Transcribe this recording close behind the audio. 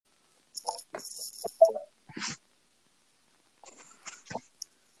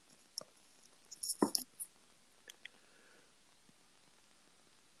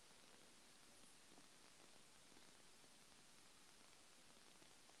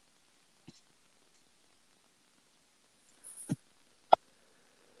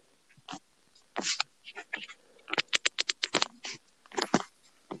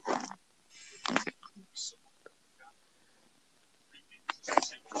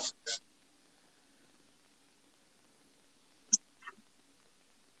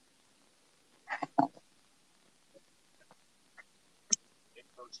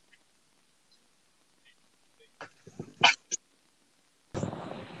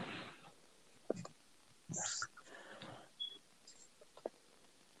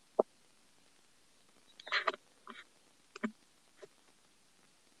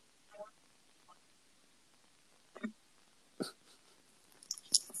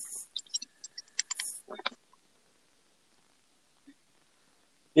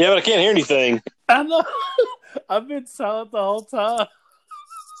Yeah, but I can't hear anything. I know. I've been silent the whole time.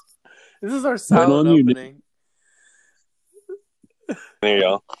 This is our Waiting silent on you, opening. There you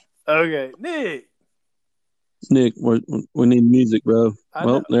go. Okay, Nick. Nick. We need music, bro. I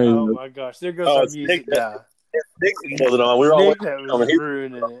know. Well, there you Oh go. my gosh, there goes Oh, our it's Nick. music guy. Nick was it on. We were all Nick, waiting that on was him.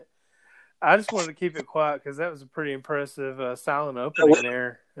 ruining it. I just wanted to keep it quiet because that was a pretty impressive silent opening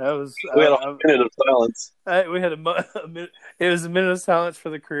there. That was We had a minute of silence. we had a minute. It was a minute of silence for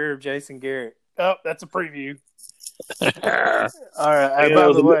the career of Jason Garrett. Oh, that's a preview. All right. Yeah,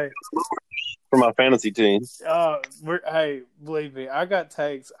 By the way, for my fantasy team. hey, believe me, I got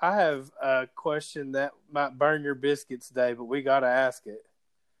takes. I have a question that might burn your biscuits today, but we got to ask it.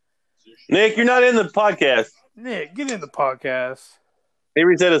 Nick, you're not in the podcast. Nick, get in the podcast. He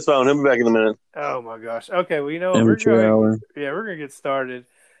reset his phone. He'll be back in a minute. Oh my gosh. Okay, well, you know what? Amateur hour. We're going to get started.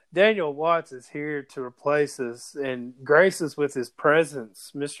 Daniel Watts is here to replace us and grace us with his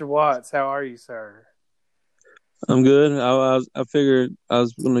presence. Mr. Watts, how are you, sir? I'm good. I figured I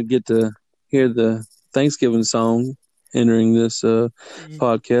was going to get to hear the Thanksgiving song entering this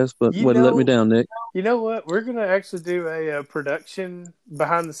podcast, but way to let me down, Nick. You know what? We're going to actually do a production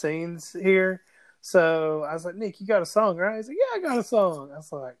behind the scenes here. So I was like, Nick, you got a song, right? He's like, yeah, I got a song. I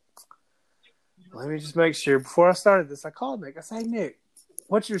was like, let me just make sure. Before I started this, I called Nick. I said, hey, Nick,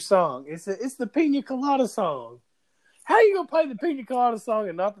 what's your song? It's the Pina Colada song. How are you going to play the Pina Colada song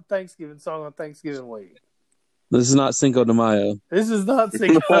and not the Thanksgiving song on Thanksgiving week? This is not Cinco de Mayo. This is not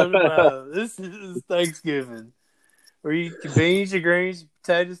Cinco de Mayo. This is Thanksgiving. Where you can beans, your greens,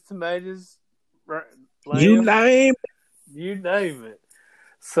 potatoes, tomatoes, lamb. You name it.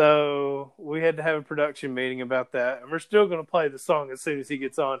 So we had to have a production meeting about that, and we're still going to play the song as soon as he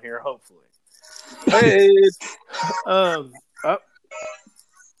gets on here, hopefully. Hey.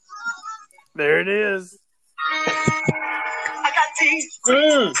 There it is.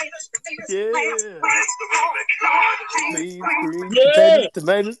 Mm. Yeah. Beans, greens, potatoes,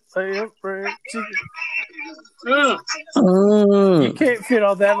 tomatoes, lamb, bread, chicken. You can't fit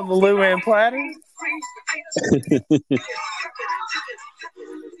all that on the Luann platter.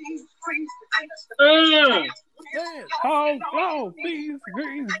 Man, oh, beans,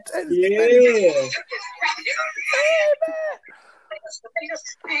 greens, potatoes,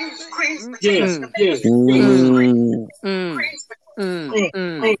 Yeah. Yes.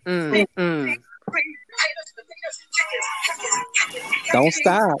 Don't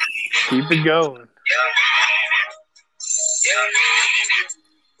stop. Keep it going.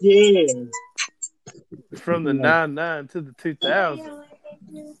 Yeah. From the 99 to the 2000.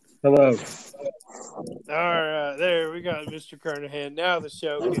 Hello. All right, there we got Mr. Kernahan. Now the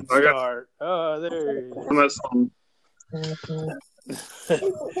show can start. Oh, there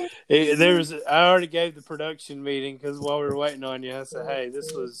he is. I already gave the production meeting because while we were waiting on you, I said, hey,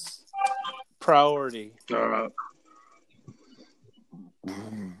 this was priority. All right.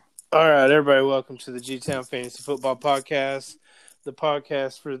 All right, everybody, welcome to the G-Town Fantasy Football Podcast, the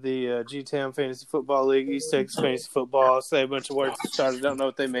podcast for the G-Town Fantasy Football League, East Texas Fantasy Football. I'll say a bunch of words to start. I don't know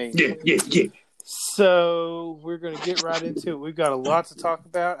what they mean. Yeah. So we're going to get right into it. We've got a lot to talk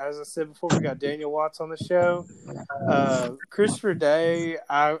about. As I said before, we got Daniel Watts on the show. Christopher Day,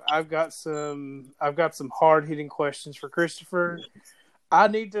 I've got some hard hitting questions for Christopher. I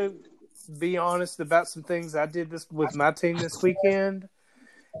need to be honest about some things I did this with my team this weekend.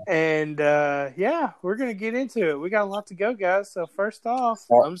 And we're going to get into it. We got a lot to go, guys. So first off,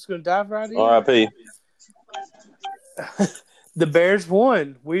 I'm just going to dive right in. R.I.P. The Bears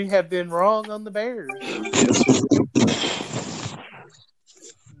won. We have been wrong on the Bears.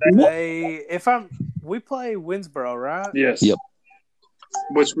 We play Winsboro, right? Yes. Yep.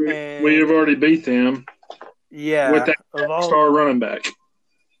 Which we have already beat them. Yeah. With that star running back.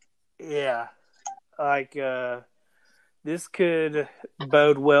 Yeah. This could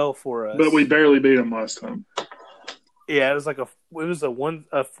bode well for us. But we barely beat them last time. Yeah, it was a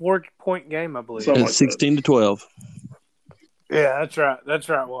 4-point game, I believe. Like 16-12. Yeah, that's right. That's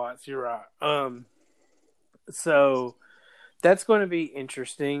right, Watts. You're right. So that's going to be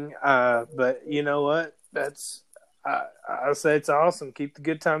interesting. But you know what? I'll say it's awesome. Keep the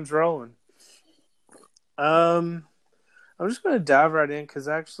good times rolling. I'm just going to dive right in because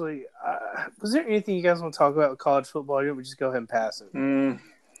actually, was there anything you guys want to talk about with college football? Or we just go ahead and pass it?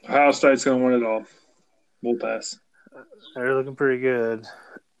 Ohio State's going to win it all. We'll pass. They're looking pretty good.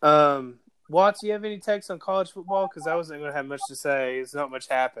 Watts, you have any takes on college football? Because I wasn't going to have much to say. It's not much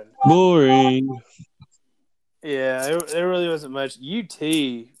happened. Boring. Yeah, there really wasn't much. UT.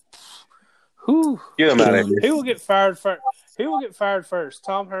 Who? Get him out of here. Who will get fired first? Who will get fired first?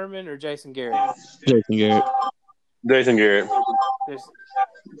 Tom Herman or Jason Garrett? Jason Garrett. Jason Garrett.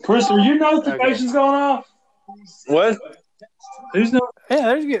 Chris, are your notifications going off? What? Who's not?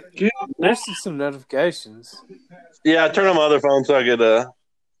 Yeah, there's some notifications. Yeah, I turned on my other phone so I could.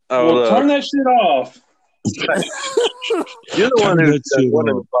 Turn that shit off. You're the one Turn who's that shit one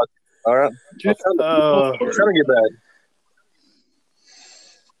in the off. podcast. All right. I'm trying to get back.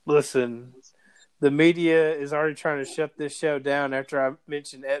 Listen, the media is already trying to shut this show down after I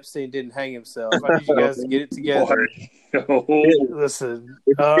mentioned Epstein didn't hang himself. I need you guys to get it together. Listen,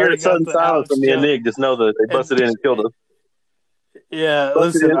 If you hear a sudden silence from me and Nick, just know that they busted in and killed us. Yeah,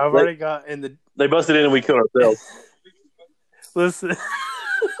 listen, I've already got in the. They busted in and we killed ourselves. Listen,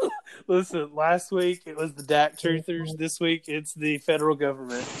 listen. Last week it was the DAC truthers. This week it's the federal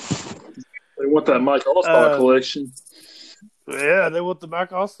government. They want that Mike Allstott collection. Yeah, they want the Mike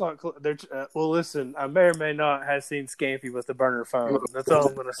Allstott. Well, listen, I may or may not have seen Scampy with the burner phone. That's all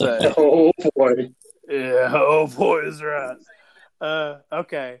I'm going to say. Oh boy. Yeah, oh boy is right.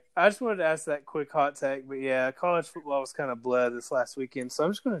 Okay, I just wanted to ask that quick hot take, but yeah, college football was kind of blood this last weekend, so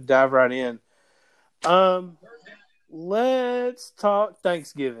I'm just going to dive right in. Let's talk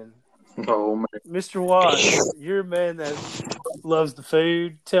Thanksgiving. Oh man, Mr. Watts, you're a man that loves the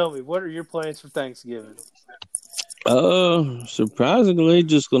food. Tell me, what are your plans for Thanksgiving? Surprisingly,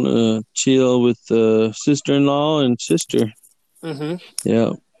 just gonna chill with sister-in-law and sister. Mm-hmm.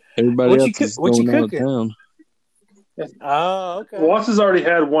 Yeah, everybody else is going out of town. Oh, okay. Watts has already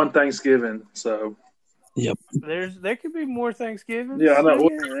had one Thanksgiving, so. Yep. There could be more Thanksgivings. Yeah, I know.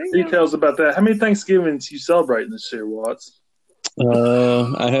 What details about that? How many Thanksgivings you celebrating this year, Watts?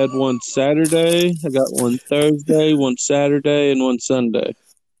 I had one Saturday. I got one Thursday, one Saturday, and one Sunday.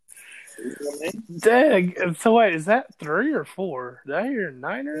 Dang. So wait, is that 3 or 4? Did I hear a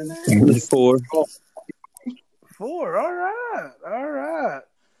 9er in there? 4. 4. All right.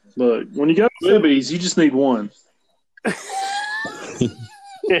 Look, when you go to Libby's, you just need one.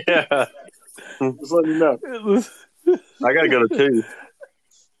 Yeah. Just let me know. I got to go to 2.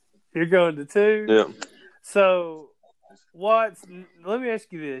 You're going to 2? Yeah. So, let me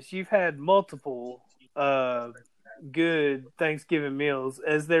ask you this. You've had multiple good Thanksgiving meals.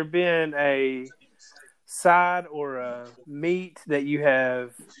 Has there been a side or a meat that you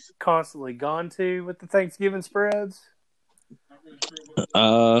have constantly gone to with the Thanksgiving spreads?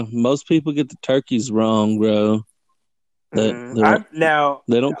 Most people get the turkeys wrong, bro. They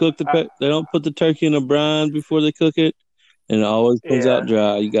don't cook they don't put the turkey in a brine before they cook it, and it always comes out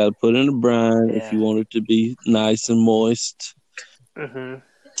dry. You got to put it in a brine if you want it to be nice and moist. Mm-hmm.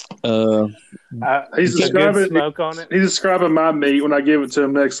 He's describing smoke on it. He's describing my meat when I give it to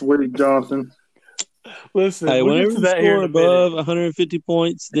him next week, Jonathan. Listen, hey, whenever you score above 150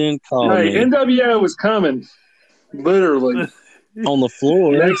 points, then call me. NWO is coming, literally on the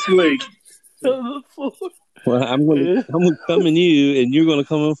floor next week. On the floor. Well, I'm gonna come in you, and you're gonna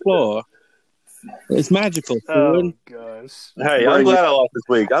come on the floor. It's magical. Oh gosh! Hey, I'm glad I lost this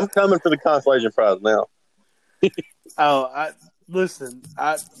week. I'm coming for the consolation prize now. Listen.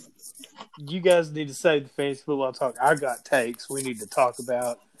 You guys need to save the fantasy football talk. I got takes we need to talk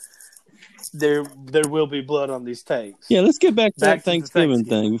about. There will be blood on these takes. Yeah, let's get back to that Thanksgiving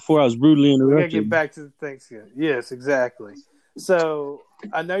thing before I was brutally interrupted. We gotta get back to the Thanksgiving. Yes, exactly. So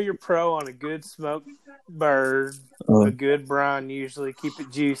I know you're pro on a good smoked bird, a good brine. Usually keep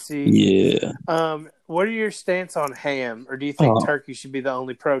it juicy. Yeah. What are your stance on ham, or do you think turkey should be the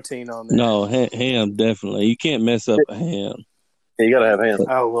only protein on there? No, ham definitely. You can't mess up a ham. Yeah, you gotta have ham.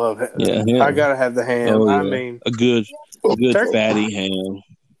 I love it. Yeah, ham. I gotta have the ham. Oh, yeah. I mean, a good fatty ham.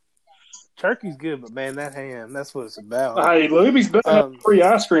 Turkey's good, but man, that ham—that's what it's about. Hey, Luby's better have a free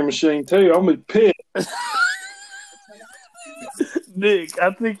ice cream machine too. I'm gonna pick. Nick,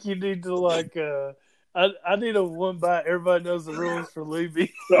 I think you need to I need a one bite. Everybody knows the rules for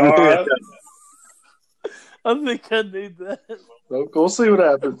Luby. All right. I think I need that. We'll see what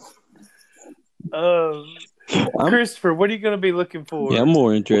happens. Christopher, what are you going to be looking for? Yeah, I'm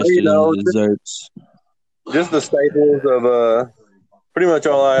more interested in the desserts. Just the staples of pretty much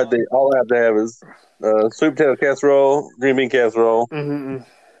all I have to have is sweet potato casserole, green bean casserole, dressing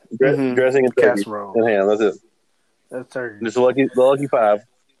and turkey, casserole and ham. That's it. That's turkey. Just the lucky 5.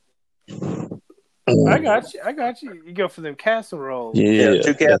 I got you. You go for them casseroles. Yeah,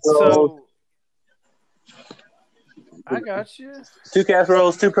 2 casseroles. So, I got you. 2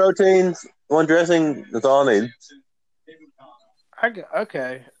 casseroles, 2 proteins, 1 dressing. That's all I need.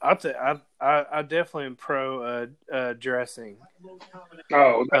 Okay. I definitely am pro dressing.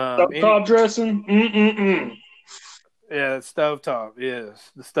 Oh, stovetop dressing. Yeah, stovetop.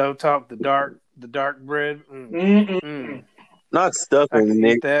 Yes, the stovetop, the dark bread. Not stuffing,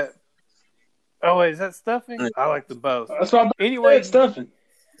 Nick. That. Oh wait, is that stuffing? I like them both. That's what anyway, stuffing.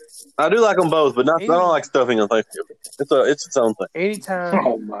 I do like them both, but I don't like stuffing on Thanksgiving. It's its own thing. Anytime.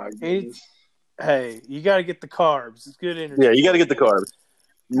 Oh my goodness. Hey, you got to get the carbs. It's good energy. Yeah, you got to get the carbs.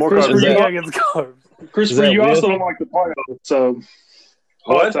 More Christopher, carbs. You got to get the carbs. Christopher, you also don't like the playoffs. So,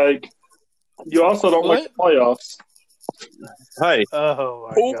 hot take. You also don't like the playoffs. Hey,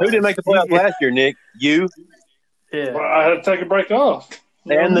 who didn't make the playoffs last year, Nick? You. Yeah. Well, I had to take a break off.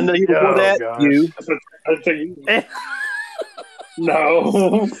 And the year before that, gosh. you. I had to take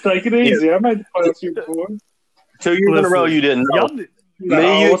No, take it easy. Yeah. I made the playoffs year before. 2 years in a row, you didn't.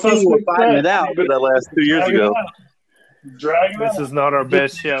 Me, you were fighting it out for that last 2 years ago. This is not our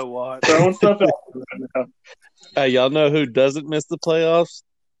best show, Watch. Throwing stuff out right now. Hey, y'all know who doesn't miss the playoffs?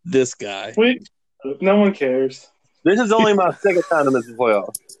 This guy. No one cares. This is only my second time to miss the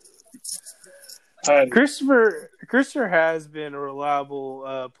playoffs. Christopher has been a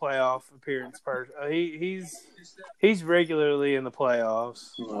reliable playoff appearance person. He's regularly in the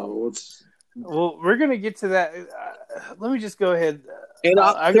playoffs. Well, we're gonna get to that. Let me just go ahead. And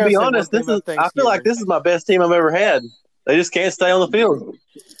to be honest, I feel like this is my best team I've ever had. They just can't stay on the field.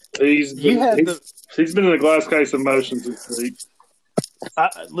 He's been in a glass case of emotions this week.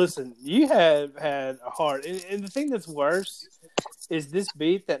 Listen, you had a heart, and the thing that's worse is this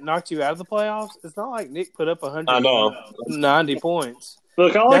beat that knocked you out of the playoffs. It's not like Nick put up 190 points.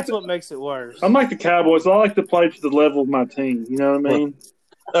 Look, that's what makes it worse. I'm like the Cowboys. I like to play to the level of my team. You know what I mean?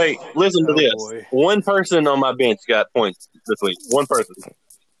 Hey, listen to this. Boy. One person on my bench got points this week. One person.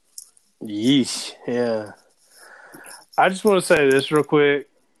 Yeesh. Yeah. I just want to say this real quick.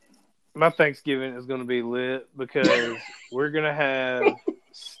 My Thanksgiving is going to be lit because we're going to have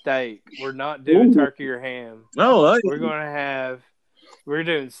steak. We're not doing turkey or ham. Oh, we're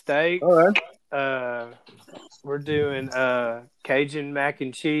doing steak. All right. We're doing Cajun mac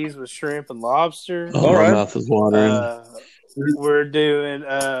and cheese with shrimp and lobster. All right. My mouth is watering. We're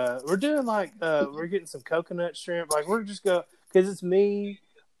getting some coconut shrimp. Like we're just because it's me,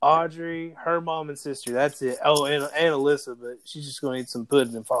 Audrey, her mom and sister. That's it. Oh, and Alyssa, but she's just going to eat some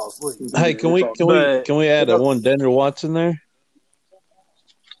pudding and fall asleep. Hey, can we add one Daniel Watson there?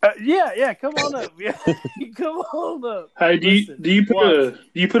 Yeah. Come on up. Yeah, come on up. Hey, do you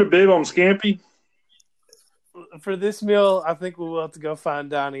put a bib on Scampy? For this meal, I think we will have to go find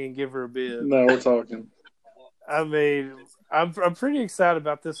Donnie and give her a bib. No, we're talking. I mean, I'm pretty excited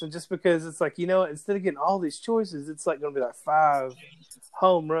about this one just because it's like, instead of getting all these choices, it's like going to be like 5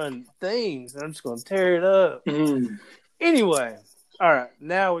 home run things, and I'm just going to tear it up. Anyway, all right,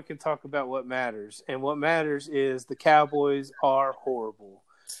 now we can talk about what matters, and what matters is the Cowboys are horrible.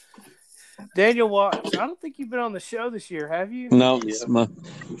 Daniel Watts, I don't think you've been on the show this year, have you? No, it's my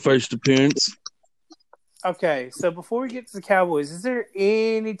first appearance. Okay, so before we get to the Cowboys, is there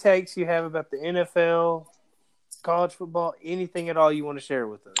any takes you have about the NFL, college football, anything at all you want to share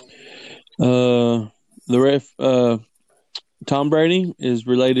with us? Tom Brady is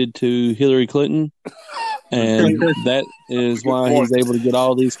related to Hillary Clinton, and that is why he's able to get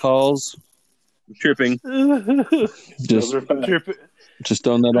all these calls. Tripping. Just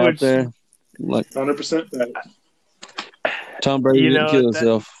throwing that out there. Like 100%. Tom Brady didn't kill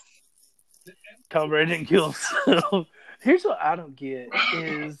himself. Tom Brady didn't kill himself. Here's what I don't get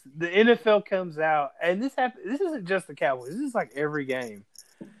is the NFL comes out, and this isn't just the Cowboys. This is like every game.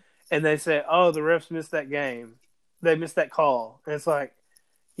 And they say, oh, the refs missed that game. They missed that call. And it's like,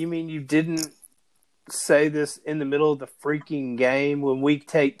 you mean you didn't say this in the middle of the freaking game when we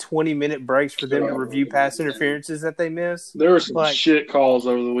take 20-minute breaks for them to review pass interferences that they miss? There were some shit calls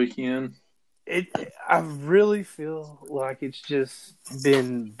over the weekend. I really feel like it's just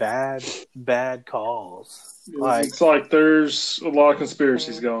been bad calls. It's like there's a lot of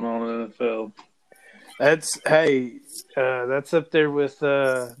conspiracies going on in the NFL. That's up there with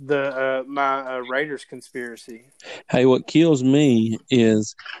my Raiders conspiracy. Hey, what kills me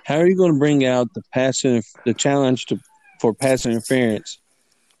is how are you going to bring out the challenge for pass interference,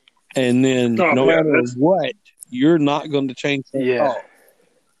 and then no matter what, you're not going to change that call.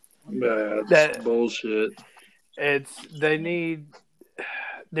 That's bullshit.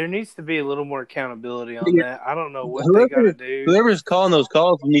 There needs to be a little more accountability on that. I don't know what they got to do. Whoever's calling those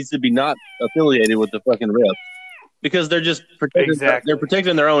calls needs to be not affiliated with the fucking refs because they're just protecting. Exactly. They're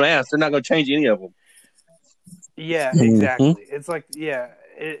protecting their own ass. They're not going to change any of them. Yeah, exactly. Mm-hmm. It's like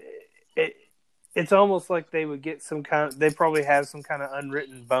it's almost like they would get some kind. They probably have some kind of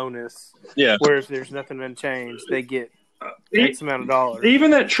unwritten bonus. Yeah. Where if there's nothing unchanged, they get X amount of dollars.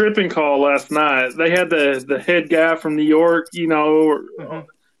 Even that tripping call last night, they had the head guy from New York,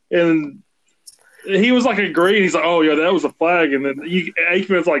 and he was like agreeing. He's like, "Oh yeah, that was a flag." And then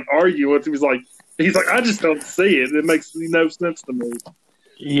Aikman's like arguing with him. He's like, I just don't see it. It makes no sense to me.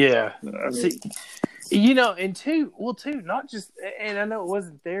 Yeah. See, and too, not just, and I know it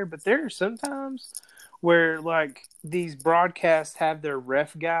wasn't there, but there are sometimes where like these broadcasts have their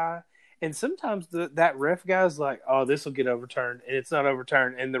ref guy, and sometimes that ref guy's like, "Oh, this will get overturned," and it's not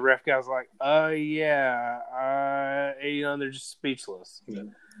overturned, and the ref guy's like, yeah," they're just speechless. Yeah.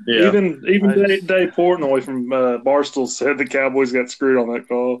 Even Dave Portnoy from Barstool said the Cowboys got screwed on that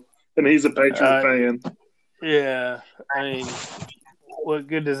call, and he's a Patriot fan. Yeah, I mean, what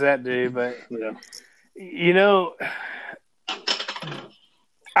good does that do? But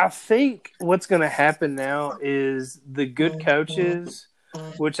I think what's going to happen now is the good coaches.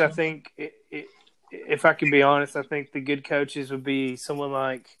 Which I think, if I can be honest, I think the good coaches would be someone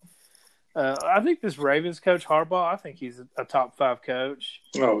like, I think this Ravens coach, Harbaugh, I think he's a top 5 coach.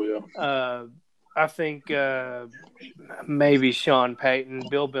 Oh, yeah. I think maybe Sean Payton,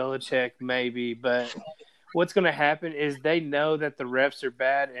 Bill Belichick, maybe. But what's going to happen is they know that the refs are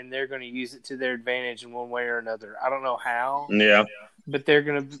bad, and they're going to use it to their advantage in one way or another. I don't know how. Yeah. But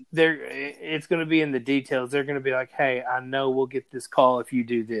it's going to be in the details. They're going to be like, "Hey, I know we'll get this call if you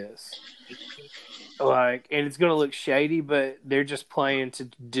do this." And it's going to look shady, but they're just playing to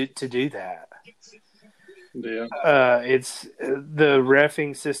do that. Yeah. It's the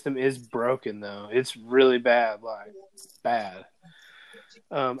reffing system is broken though. It's really bad, bad.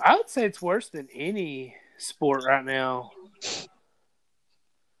 I would say it's worse than any sport right now.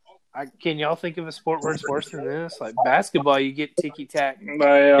 Can y'all think of a sport where it's worse than this? Like basketball, you get ticky-tack.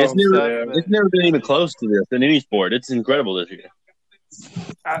 It's never been even close to this in any sport. It's incredible this year.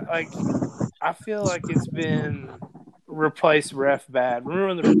 I feel like it's been replaced ref bad. Remember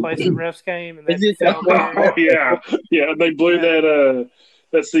when the replacement refs came? And they blew that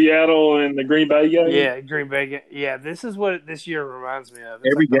Seattle and the Green Bay game. Yeah, Green Bay game. Yeah, this is what this year reminds me of.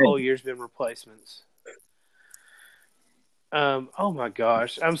 It's the whole year's been replacements. Oh my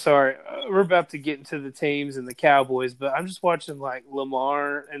gosh, I'm sorry. We're about to get into the teams and the Cowboys, but I'm just watching like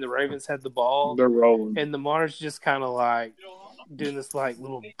Lamar and the Ravens had the ball. They're rolling, and Lamar's just kind of like doing this like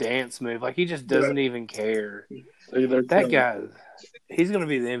little dance move, like he just doesn't even care. That guy, he's going to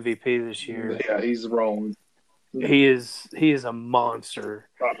be the MVP this year. Yeah, he's rolling. He is a monster.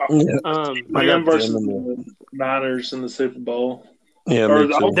 Miami versus the Niners in the Super Bowl. Yeah,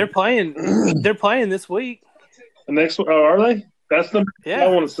 they're playing this week. The next one, are they? That's the I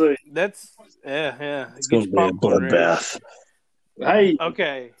want to see. That's yeah. It's going to be a bloodbath. Hey,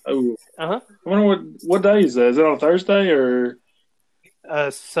 okay. Oh, I wonder what day is that? Is it on Thursday or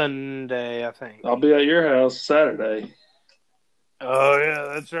Sunday? I think I'll be at your house Saturday. Oh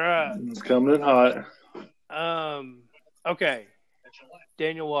yeah, that's right. It's coming in hot. Okay.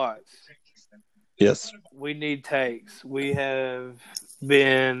 Daniel Watts. Yes. We need takes. We have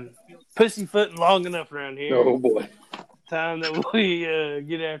been pussyfooting long enough around here. Oh boy. Time that we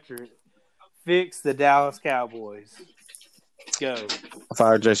get after it. Fix the Dallas Cowboys. Go.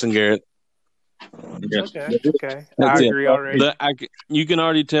 Fire Jason Garrett. Yes. Okay. I agree already. You can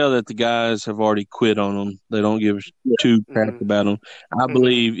already tell that the guys have already quit on them. They don't give two crap about them. I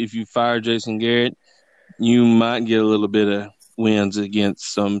believe if you fire Jason Garrett, you might get a little bit of wins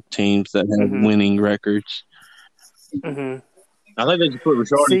against some teams that have winning records. I think they should put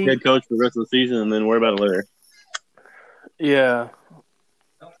Richard as head coach for the rest of the season and then worry about it later. Yeah.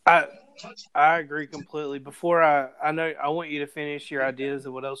 I agree completely. Before I know I want you to finish your ideas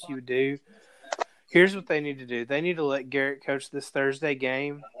of what else you would do. Here's what they need to do. They need to let Garrett coach this Thursday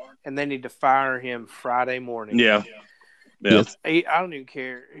game, and they need to fire him Friday morning. Yeah. I don't even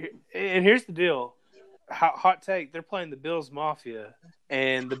care. And here's the deal. Hot take, they're playing the Bills Mafia,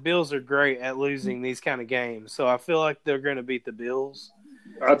 and the Bills are great at losing these kind of games. So I feel like they're going to beat the Bills.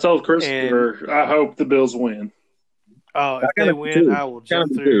 I told Christopher I hope the Bills win. Oh, if they win, I will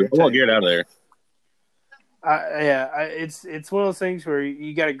jump through. I want to get out of there. It's one of those things where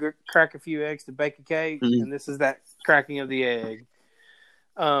you got to crack a few eggs to bake a cake, and this is that cracking of the egg.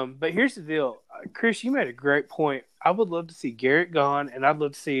 But here's the deal, Chris. You made a great point. I would love to see Garrett gone, and I'd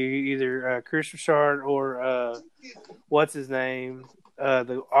love to see either Chris Richard or what's his name,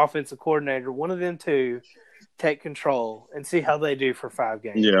 the offensive coordinator. One of them two take control and see how they do for 5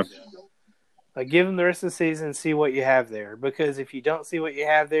 games. Yeah. Like, give them the rest of the season and see what you have there. Because if you don't see what you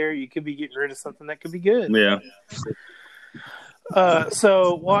have there, you could be getting rid of something that could be good. Yeah.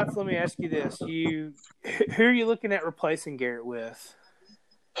 So, Watts, let me ask you this. Who are you looking at replacing Garrett with?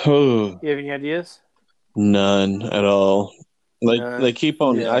 You have any ideas? None at all. They keep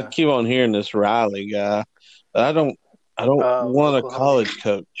on. I keep on hearing this Riley guy. I don't want a college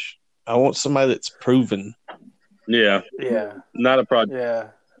coach. I want somebody that's proven. Yeah. Yeah. Not a project.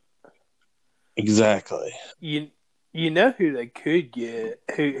 Yeah. Exactly. You know who they could get,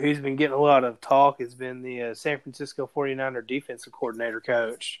 who's been getting a lot of talk, has been the San Francisco 49er defensive coordinator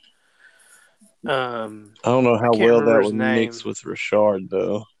coach. I don't know how well that would mix with Richard,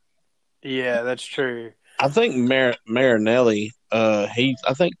 though. Yeah, that's true. I think Marinelli, I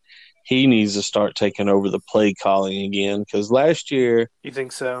think he needs to start taking over the play calling again, because last year... You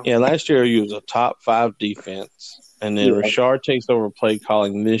think so? Yeah, last year he was a top 5 defense, and then Richard takes over play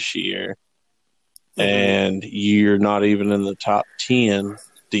calling this year, and you're not even in the top 10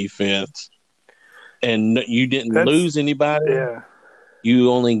 defense, and you didn't lose anybody. Yeah.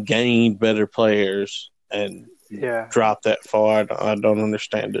 You only gained better players and dropped that far. I don't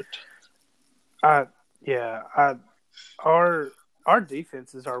understand it. Our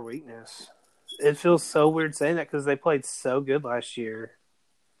defense is our weakness. It feels so weird saying that because they played so good last year.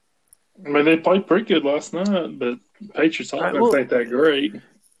 I mean, they played pretty good last night, but Patriots offense ain't that great.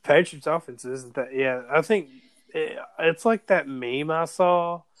 Patriots offense isn't that. Yeah, I think it's like that meme I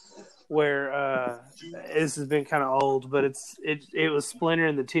saw where this has been kind of old, but it was Splinter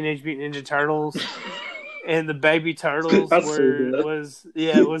and the Teenage Mutant Ninja Turtles, and the baby turtles was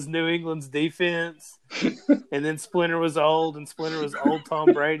New England's defense, and then Splinter was old, and Splinter was old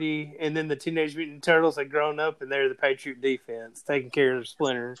Tom Brady, and then the Teenage Mutant Turtles had grown up, and they're the Patriot defense taking care of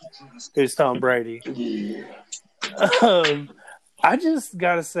Splinter, who's Tom Brady. I just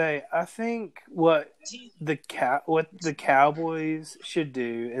gotta say, I think what the Cowboys should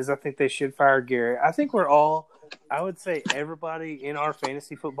do is I think they should fire Garrett. I think I would say everybody in our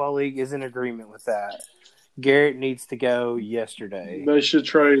fantasy football league is in agreement with that. Garrett needs to go yesterday. They should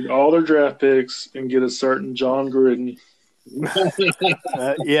trade all their draft picks and get a certain John Gruden. He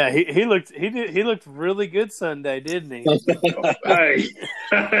looked really good Sunday, didn't he? Hey,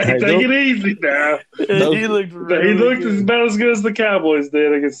 take it easy now. He looked about as good as the Cowboys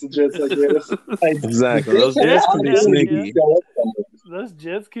did against the Jets, I guess. Exactly. Those Jets can be sneaky. Those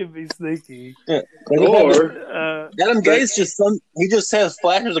Jets can be sneaky. Yeah. Or Adam Gase just has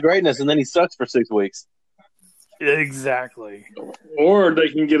flashes of greatness and then he sucks for 6 weeks. Exactly. Or they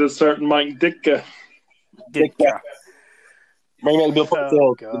can get a certain Mike Ditka. Bring back Bill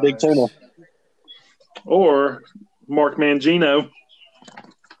Parcells, the big tuna. Or Mark Mangino.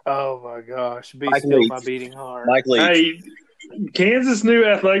 Oh, my gosh. Be still my beating heart. Mike Leach. Hey, Kansas' new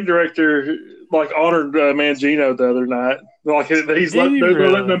athletic director honored Mangino the other night.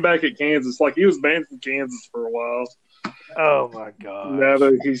 They're letting him back at Kansas. Like, he was banned from Kansas for a while. Oh, my God. Now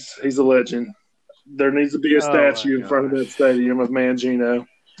he's a legend. There needs to be a statue in front of that stadium of Mangino.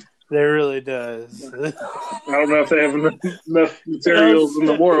 There really does. I don't know if they have enough materials in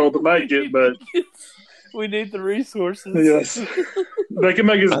the world to make it, but we need the resources. Yes, they can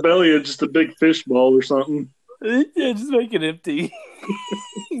make his belly just a big fish bowl or something. Yeah, just make it empty.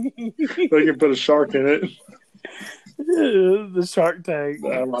 They can put a shark in it. The Shark Tank.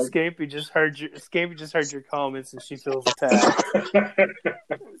 Scampy just heard your comments and she feels attacked.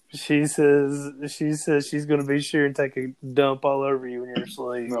 She says she's going to be sure and take a dump all over you when you're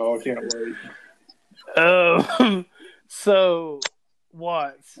asleep. No, I can't wait. So,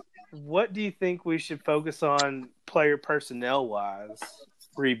 what do you think we should focus on player personnel wise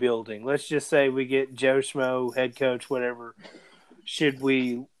rebuilding? Let's just say we get Joe Schmo, head coach, whatever.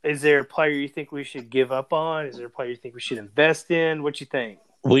 Is there a player you think we should give up on? Is there a player you think we should invest in? What you think?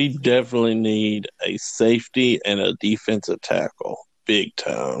 We definitely need a safety and a defensive tackle, big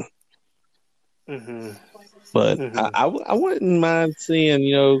time. Mm-hmm. But mm-hmm. I wouldn't mind seeing,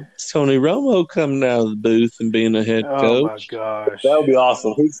 Tony Romo coming out of the booth and being a head coach. Oh my gosh, that would be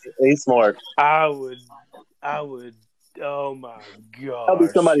awesome. He's smart. I would. Oh my gosh, that'll be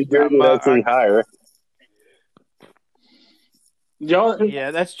somebody good to actually hire. Y'all,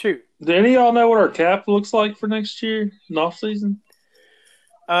 yeah, that's true. Do any of y'all know what our cap looks like for next year in off season?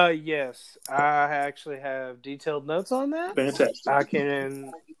 Yes, I actually have detailed notes on that. Fantastic. I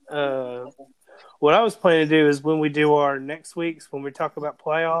can. What I was planning to do is when we do our next weeks, when we talk about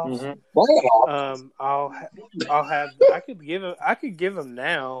playoffs, I could give them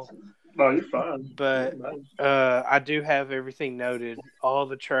now. No, you're fine. But I do have everything noted. All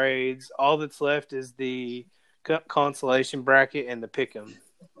the trades. All that's left is the consolation bracket and the pick'em.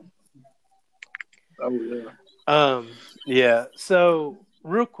 Oh yeah. Yeah. So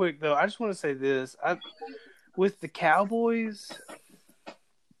real quick though, I just want to say this: with the Cowboys,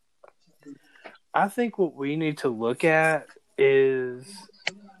 I think what we need to look at is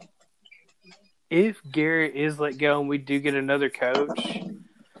if Garrett is let go and we do get another coach,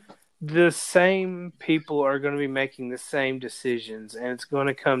 the same people are going to be making the same decisions, and it's going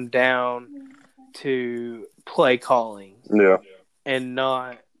to come down to play calling. Yeah. And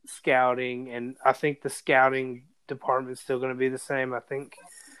not scouting. And I think the scouting department's still going to be the same. I think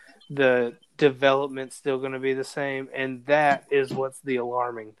the development's still going to be the same, and that is what's the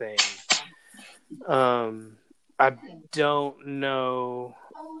alarming thing. I don't know.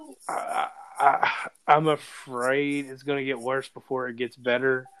 I'm afraid it's going to get worse before it gets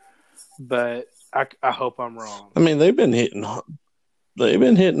better, but I hope I'm wrong. I mean, they've been hitting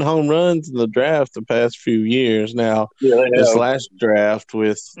home runs in the draft the past few years. Now, this last draft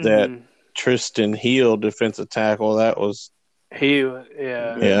with that Tristan Hill defensive tackle, that was Taco,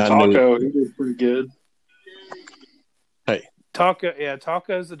 he did pretty good. Hey,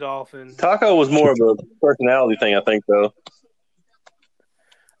 Taco's the Dolphin. Taco was more of a personality thing, I think, though.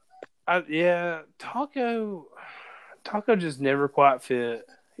 Taco just never quite fit.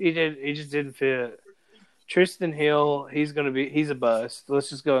 He just didn't fit. Tristan Hill, he's a bust. Let's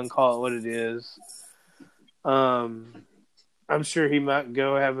just go and call it what it is. I'm sure he might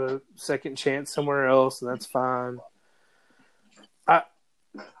go have a second chance somewhere else, and that's fine.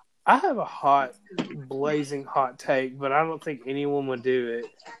 I have a blazing hot take, but I don't think anyone would do it.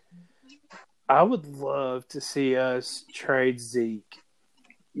 I would love to see us trade Zeke.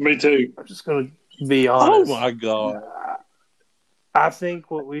 Me too. I'm just going to be honest. Oh, my God. I think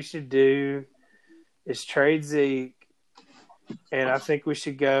what we should do is trade Zeke, and I think we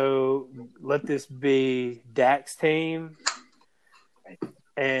should let this be Dak's team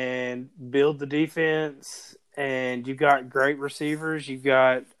and build the defense. And you got great receivers. You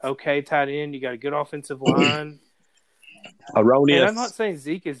got okay tight end. You got a good offensive line. Erroneous. And I'm not saying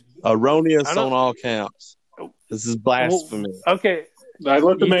Zeke is erroneous on all counts. This is blasphemy. Well, okay. I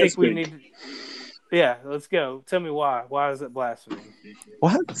let the man speak. Yeah, let's go. Tell me why. Why is it blasphemy?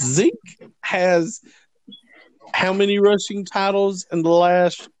 What? Zeke has how many rushing titles in the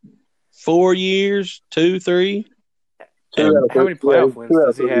last 4 years? 2, 3? How many playoff wins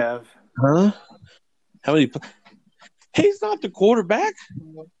does he have? Huh? How many? He's not the quarterback.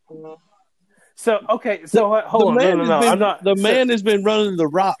 So hold on. No. I'm not. The man has been running the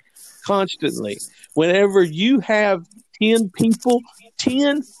rock constantly. Whenever you have 10 people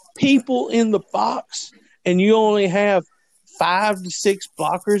in the box, and you only have 5 to 6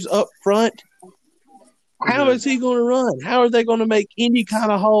 blockers up front, how is he going to run? How are they going to make any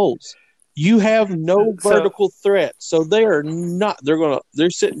kind of holes? You have no vertical threat, so they're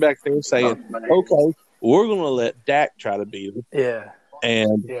sitting back there saying, "Okay, we're going to let Dak try to beat him." Yeah.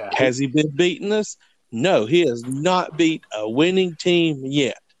 And has he been beating us? No, he has not beat a winning team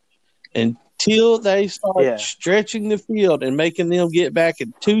yet. Until they start stretching the field and making them get back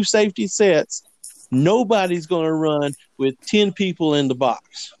in 2 safety sets, nobody's going to run with 10 people in the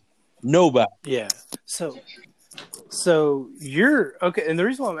box. Nobody. Yeah. So you're okay, and the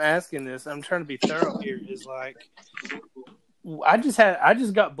reason why I'm asking this, I'm trying to be thorough here, is like I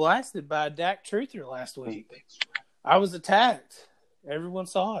just got blasted by a Dak truther last week. I was attacked. Everyone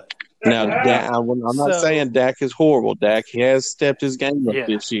saw it. Now, I'm not saying Dak is horrible. Dak has stepped his game up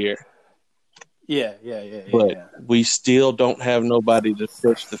this year. Yeah. But we still don't have nobody to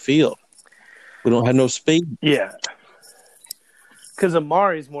stretch the field. We don't have no speed. Yeah. Because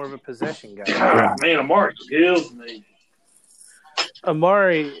Amari's more of a possession guy. Man, Amari kills me.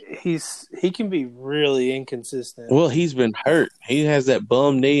 Amari, he can be really inconsistent. Well, he's been hurt. He has that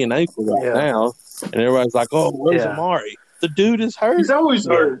bum knee and ankle right now. And everybody's like, "Oh, where's Amari?" The dude is hurt. He's always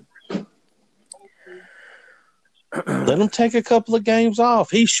hurt. Let him take a couple of games off.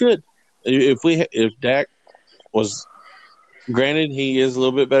 He should. If Dak was, granted, he is a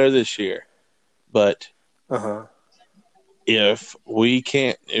little bit better this year, but if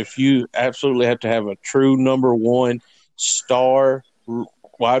you absolutely have to have a true number 1 star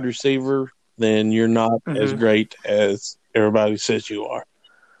wide receiver, then you're not as great as everybody says you are.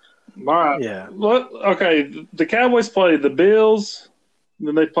 All right. Yeah. Okay. The Cowboys play the Bills,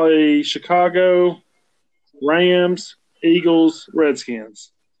 then they play Chicago, Rams, Eagles,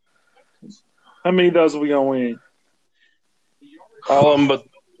 Redskins. How many of those are we gonna win? All of them,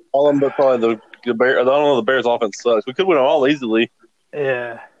 but probably the Bears. I don't know. The Bears' offense sucks. We could win them all easily.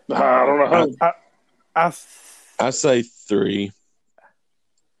 Yeah. I don't know. I say 3,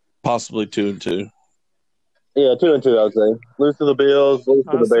 possibly 2 and 2. Yeah, 2 and 2. I'd say lose to the Bills, lose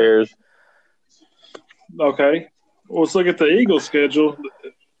to the Bears. Okay. Well, let's look at the Eagles' schedule: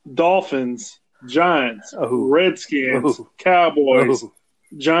 Dolphins, Giants, Redskins, Cowboys,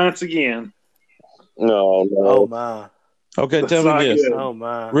 Giants again. No. Oh my. Okay, tell me this. Good. Oh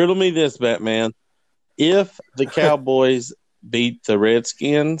my. Riddle me this, Batman. If the Cowboys beat the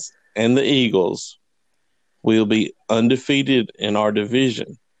Redskins and the Eagles, we'll be undefeated in our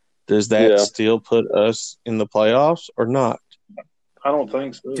division. Does that still put us in the playoffs or not? I don't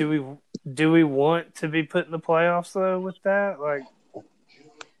think so. Do Do we want to be put in the playoffs though with that? Like,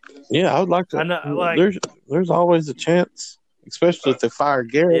 yeah, I would like to. I know, like, there's always a chance, especially if they fire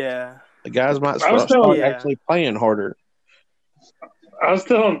Garrett. Yeah, the guys might start actually playing harder. I was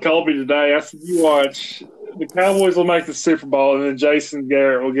telling Colby today. I said, "You watch, the Cowboys will make the Super Bowl, and then Jason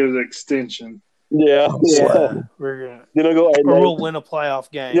Garrett will get an extension." Yeah. We're gonna. Go or we'll win a playoff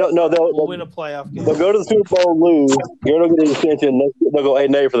game. Yeah, no, we'll win a playoff game. They'll go to the Super Bowl and lose. Garrett will get an extension. They'll go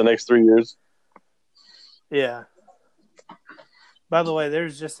 8-8 for the next 3 years. Yeah. By the way,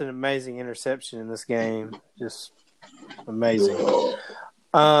 there's just an amazing interception in this game. Just amazing.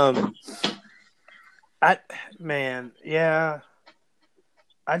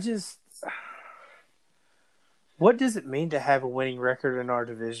 What does it mean to have a winning record in our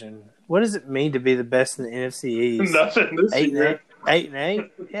division? What does it mean to be the best in the NFC East? Nothing this year. 8-8?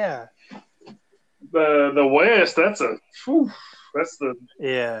 Yeah. The West, that's the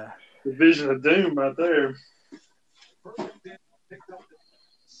division of doom right there.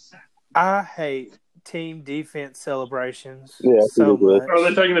 I hate team defense celebrations so much. Are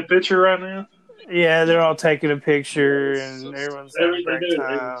they taking a picture right now? Yeah, they're all taking a picture and everyone's having a great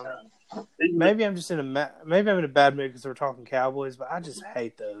time. Maybe I'm just in a bad mood because we're talking Cowboys, but I just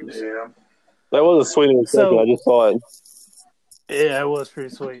hate those. Yeah, that was a sweet interception. I just saw it. Yeah, it was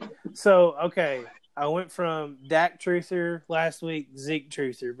pretty sweet. So, okay, I went from Dak Truther last week, Zeke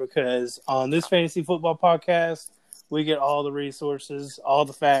Truther, because on this fantasy football podcast, we get all the resources, all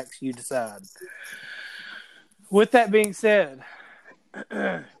the facts. You decide. With that being said,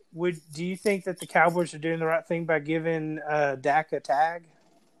 do you think that the Cowboys are doing the right thing by giving Dak a tag?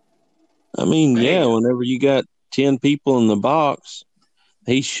 I mean, yeah, whenever you got 10 people in the box,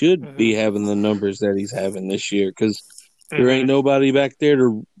 he should be having the numbers that he's having this year because there ain't nobody back there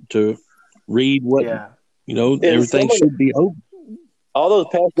to read what, everything should be open. All those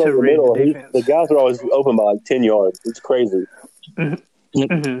passes in the middle, the guys are always open by like 10 yards. It's crazy.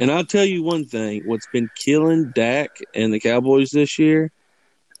 And I'll tell you one thing. What's been killing Dak and the Cowboys this year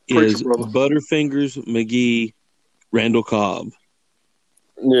is Butterfingers McGee, Randall Cobb.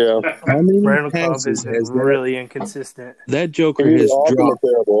 Yeah. Randall Cobb is really inconsistent. That joker has dropped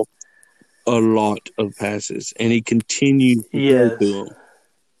a lot of passes, and he continues to go to them.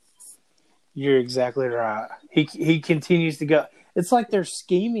 You're exactly right. He continues to go. It's like they're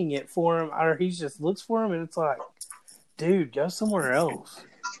scheming it for him, or he just looks for him, and it's like, dude, go somewhere else.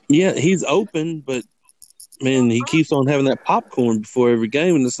 Yeah, he's open, but, man, he keeps on having that popcorn before every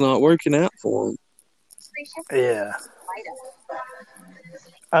game, and it's not working out for him. Yeah.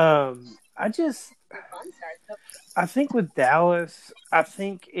 I think with Dallas, I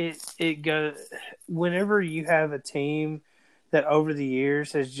think it goes whenever you have a team that over the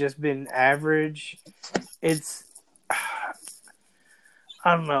years has just been average, it's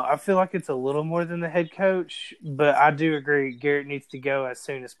I don't know. I feel like it's a little more than the head coach, but I do agree Garrett needs to go as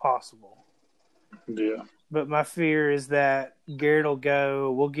soon as possible. Yeah. But my fear is that Garrett will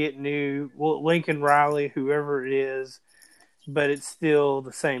go, we'll get Lincoln Riley, whoever it is, but it's still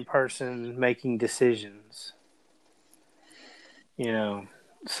the same person making decisions.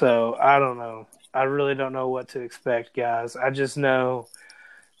 So I don't know. I really don't know what to expect, guys. I just know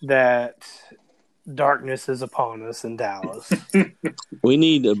that darkness is upon us in Dallas. We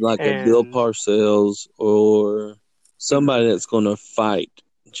need a Bill Parcells or somebody that's going to fight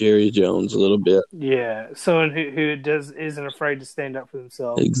Jerry Jones a little bit. Yeah, someone who isn't afraid to stand up for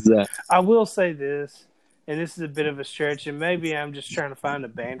themselves. Exactly. I will say this, and this is a bit of a stretch, and maybe I'm just trying to find a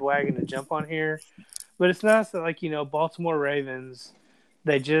bandwagon to jump on here, but it's nice that, Baltimore Ravens,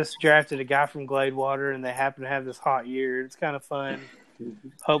 they just drafted a guy from Gladewater, and they happen to have this hot year. It's kind of fun.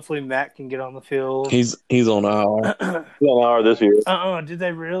 Hopefully Matt can get on the field. He's on IR. He's on IR this year. Did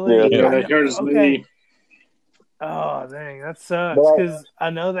they really? Yeah, they hurt his knee. Oh, dang, that sucks. Because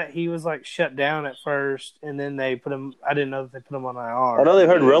I know that he was shut down at first, and then they put him. I didn't know that they put him on IR. I know they've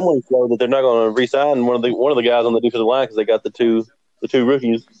heard rumblings though that they're not going to re-sign one of the guys on the defensive line because they got the two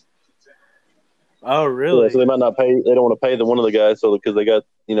rookies. Oh, really? Yeah, so they might not pay. They don't want to pay one of the guys, because they got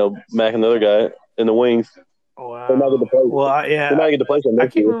Mac and the other guy in the wings. Wow. They might get to play. Well, yeah, they might get to play. I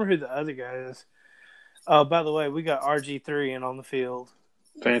can't remember who the other guy is. Oh, by the way, we got RG3 in on the field.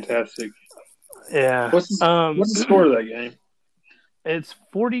 Fantastic. Yeah. What's the score of that game? It's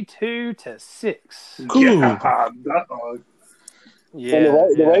 42-6. Yeah.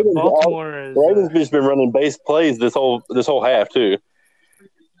 The Ravens, Baltimore the Ravens just been running base plays this whole half too.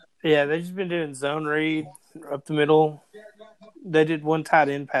 Yeah, they've just been doing zone read up the middle. They did one tight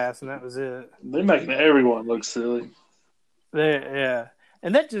end pass, and that was it. They're making everyone look silly. Yeah.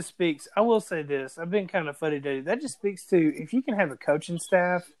 And that just speaks – I will say this. I've been kind of fuddy-duddy. That just speaks to if you can have a coaching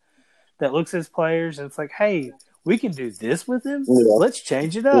staff that looks at his players and it's like, hey, we can do this with him. Yeah. Let's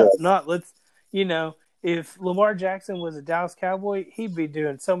change it up. Yeah. Not let's, if Lamar Jackson was a Dallas Cowboy, he'd be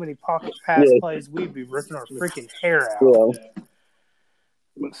doing so many pocket pass plays, we'd be ripping our freaking hair out. Yeah.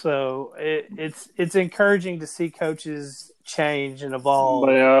 So it's encouraging to see coaches change and evolve.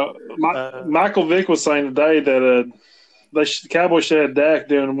 Michael Vick was saying today that the Cowboys should have Dak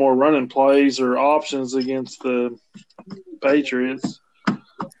doing more running plays or options against the Patriots.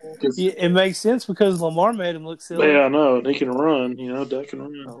 It makes sense because Lamar made him look silly. Yeah, I know. He can run. Dak can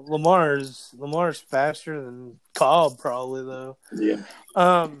run. Lamar's faster than Cobb probably, though. Yeah.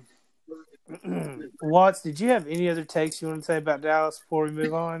 Watts, did you have any other takes you want to say about Dallas before we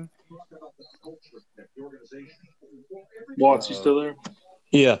move on? Watts, you still there?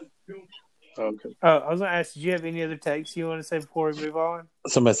 Yeah. Okay. I was going to ask, did you have any other takes you want to say before we move on?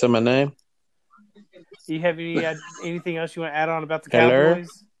 Somebody said my name? Do you have anything else you want to add on about the Cowboys?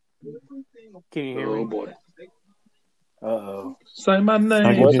 Can you hear me? Oh, boy. Uh-oh. Say my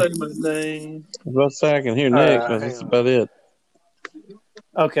name. Say my name. I was about to say I can hear Nick, but that's about it.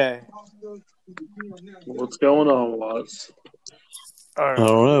 Okay. What's going on, Watts? All right. I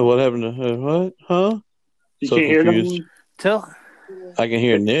don't know. What happened to what? Huh? You can't hear them? I can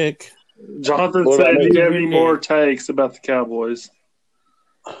hear Nick. Jonathan said, do you have any more takes about the Cowboys?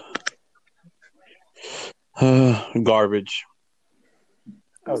 Garbage.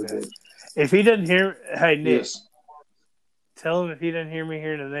 Okay. If he doesn't hear, hey Nick, yes. Tell him if he doesn't hear me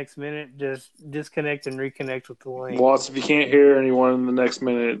here in the next minute, just disconnect and reconnect with the link. Watts, if you can't hear anyone in the next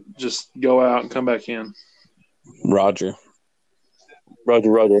minute, just go out and come back in. Roger. All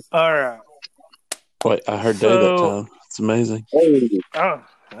right. Wait, I heard Dave that time. It's amazing. Oh,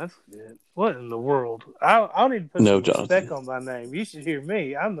 that's good. What in the world? I need to put some respect on my name. You should hear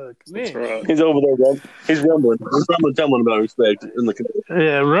me. I'm the committee. Right. He's over there, bro. He's rumbling. He's tumbling about respect in the committee.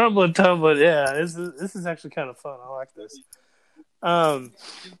 Yeah, rumbling, tumbling. Yeah, this is actually kind of fun. I like this.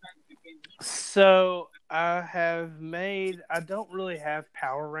 So I don't really have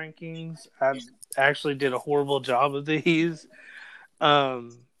power rankings. I actually did a horrible job of these.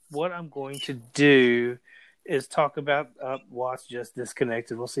 What I'm going to do is talk about Watts just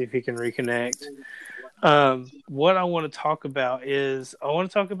disconnected. We'll see if he can reconnect. What I want to talk about is a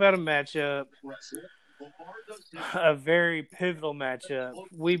matchup, a very pivotal matchup.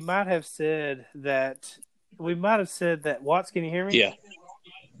 We might have said that Watts, can you hear me? Yeah.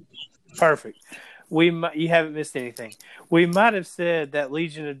 Perfect. You haven't missed anything. We might have said that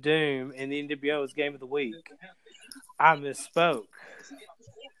Legion of Doom and the NWO was game of the week. I misspoke.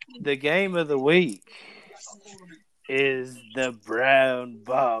 The game of the week is the Brown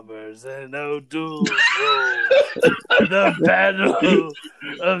Bombers and O'Doul Bulls. The Battle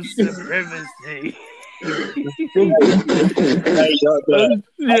of Supremacy.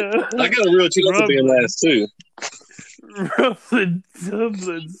 I got a real chance to be last too. Rumbling,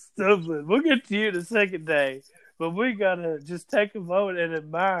 stumbling. We'll get to you the second day, but we gotta just take a moment and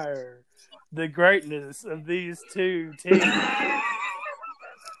admire the greatness of these two teams.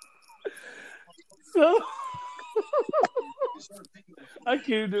 So I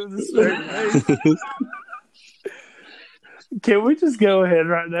can't do this certain face. Can we just go ahead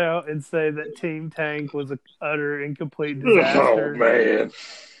right now and say that Team Tank was an utter and complete disaster? Oh, man.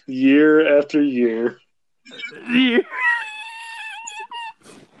 Year after year. Hey,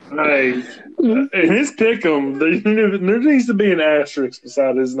 in his pick'em, there needs to be an asterisk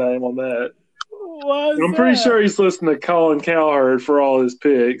beside his name on that. I'm pretty sure he's listening to Colin Cowherd for all his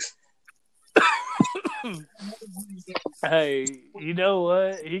picks. Hey, you know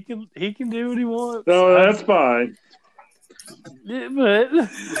what? He can do what he wants. No, that's fine. But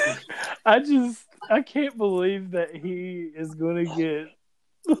I can't believe that he is going to get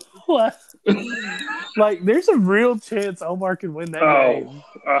like. There's a real chance Omar can win that game.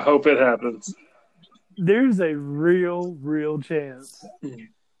 I hope it happens. There's a real chance.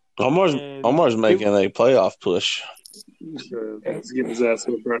 Omar's making a playoff push. Let's get his ass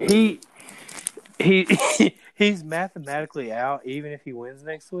whipped right now. He's mathematically out even if he wins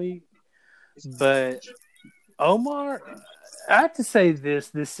next week. But Omar, I have to say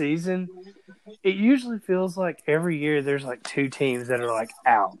this season, it usually feels like every year there's like two teams that are like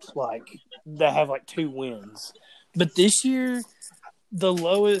out, like that have like 2 wins. But this year, the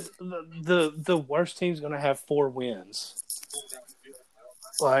worst team's going to have 4 wins.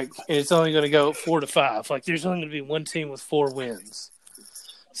 Like, and it's only going to go 4 to 5. Like, there's only going to be one team with 4 wins.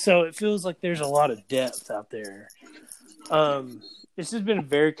 So it feels like there's a lot of depth out there. It's just been a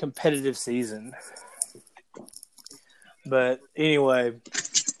very competitive season. But anyway,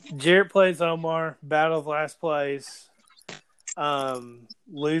 Jarrett plays Omar, battle of last place.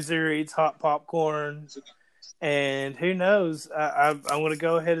 Loser eats hot popcorn. And who knows? I'm going to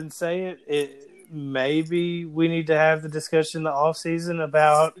go ahead and say it. Maybe we need to have the discussion in the off season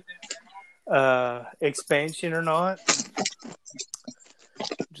about expansion or not.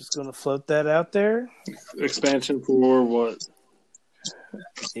 I'm just going to float that out there. Expansion for what?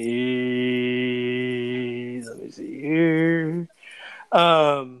 Let me see here.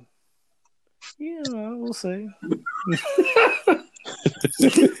 We'll see.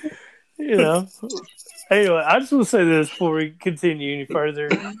 Anyway, I just want to say this before we continue any further,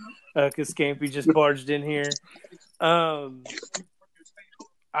 because Scampy just barged in here. I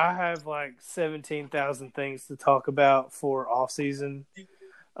have like 17,000 things to talk about for off season.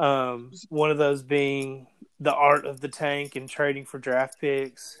 One of those being the art of the tank and trading for draft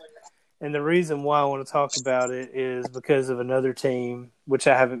picks. And the reason why I want to talk about it is because of another team, which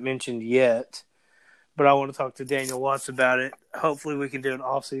I haven't mentioned yet, but I want to talk to Daniel Watts about it. Hopefully we can do an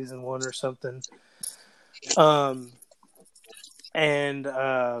off-season one or something.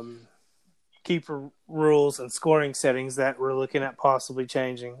 Keeper rules and scoring settings that we're looking at possibly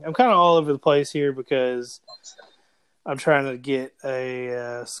changing. I'm kind of all over the place here because I'm trying to get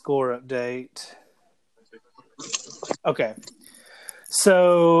a score update. Okay.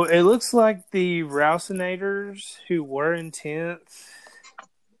 So it looks like the Rousinators, who were in 10th,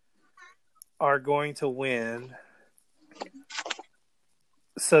 are going to win.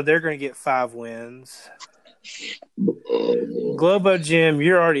 So they're going to get 5 wins. Globo Jim,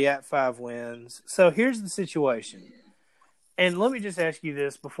 you're already at 5 wins. So here's the situation. And let me just ask you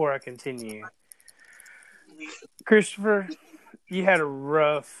this before I continue. Christopher, you had a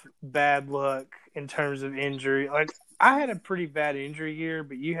rough, bad luck in terms of injury. Like, I had a pretty bad injury year,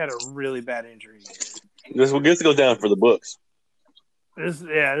 but you had a really bad injury year. This goes down for the books. This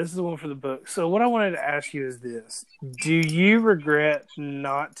is the one for the book. So what I wanted to ask you is this. Do you regret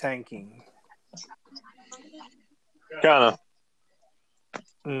not tanking? Kind of.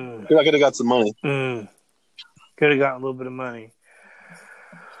 I could have got some money. Could have gotten a little bit of money.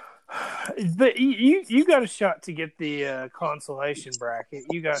 But you got a shot to get the consolation bracket.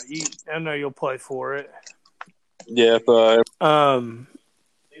 I know you'll play for it. Yeah.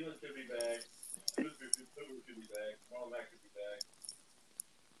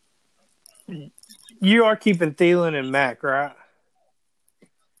 You are keeping Thielen and Mac, right?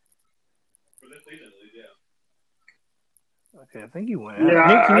 Okay, I think you went out.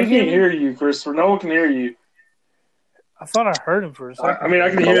 Yeah, I can't hear you, Christopher. No one can hear you. I thought I heard him for a second. I mean, I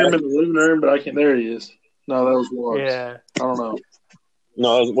can hear him in the living room, but I can't. There he is. No, that was Watts. Yeah. I don't know.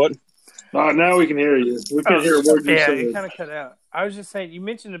 No, that was what? Now we can hear you. We can't hear a word you said. Yeah, it kind of cut out. I was just saying, you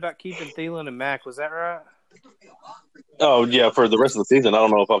mentioned about keeping Thielen and Mac. Was that right? Oh, yeah, for the rest of the season. I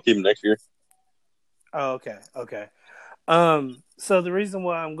don't know if I'll keep him next year. Oh, okay. So the reason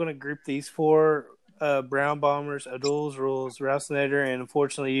why I'm going to group these 4 Brown Bombers, Adul's Rules, Rousenator, and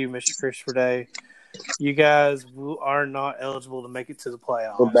unfortunately you, Mr. Christopher Day, you guys are not eligible to make it to the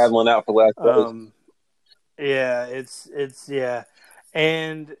playoffs. We're battling out for last place. Yeah, it's yeah.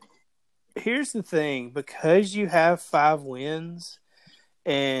 And here's the thing, because you have 5 wins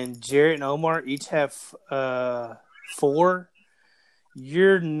and Jarrett and Omar each have 4,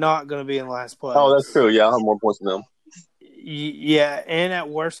 you're not going to be in last place. Oh, that's true. Yeah, I'll have more points than them. Yeah, and at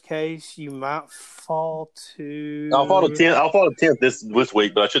worst case, you might fall to. I'll fall to 10th. I'll fall to 10th this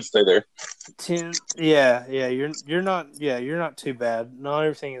week, but I should stay there. 10. Yeah. You're not. Yeah, you're not too bad. Not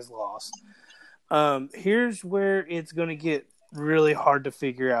everything is lost. Here's where it's going to get really hard to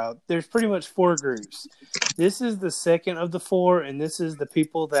figure out. There's pretty much 4 groups. This is the second of the 4, and this is the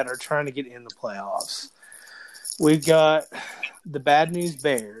people that are trying to get in the playoffs. We've got the Bad News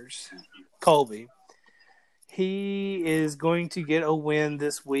Bears, Colby. He is going to get a win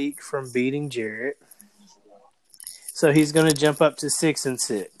this week from beating Jarrett. So he's going to jump up to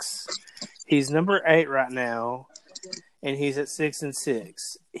 6-6. He's number 8 right now, and he's at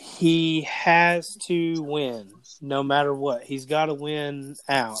 6-6. He has to win no matter what. He's got to win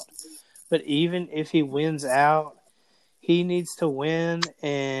out. But even if he wins out, he needs to win,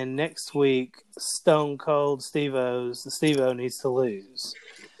 and next week, Stone Cold Steve-O needs to lose.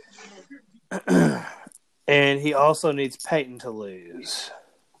 And he also needs Peyton to lose.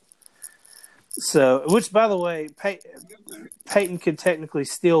 So, which, by the way, Peyton could technically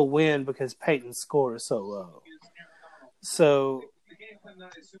still win because Peyton's score is so low. So,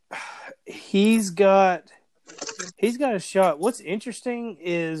 he's got a shot. What's interesting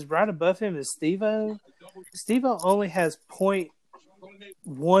is right above him is Steve-O. Steve-O only has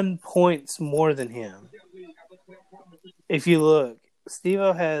 0.1 points more than him. If you look,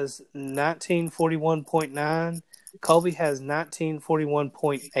 Steve-O has 1941.9. Colby has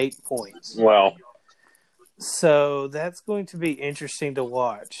 1941.8 points. Wow. So that's going to be interesting to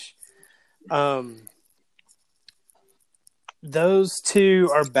watch. Those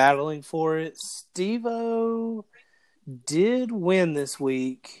two are battling for it. Steve-O did win this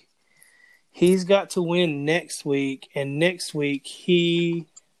week. He's got to win next week, and next week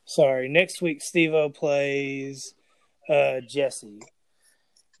Steve-O plays Jesse.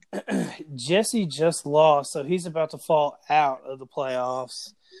 Jesse just lost, so he's about to fall out of the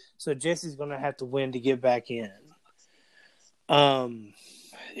playoffs. So Jesse's going to have to win to get back in.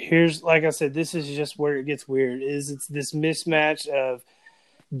 Here's, like I said, this is just where it gets weird. It's this mismatch of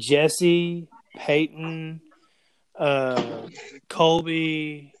Jesse, Peyton,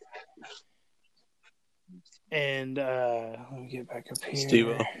 Colby, and let me get back up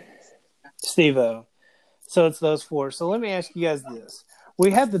here. Steve-O. So it's those four. So let me ask you guys this.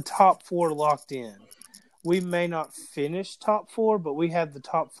 We have the top four locked in. We may not finish top four, but we have the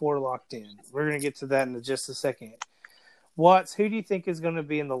top four locked in. We're going to get to that in just a second. Watts, who do you think is going to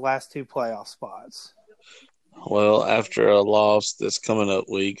be in the last two playoff spots? Well, after a loss this coming up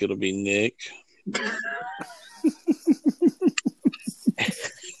week, it'll be Nick.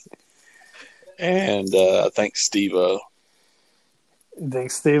 And I think Steve-O.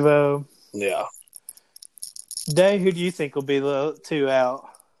 Think Steve-O? Yeah. Day, who do you think will be the two out?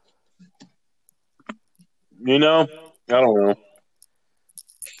 I don't know.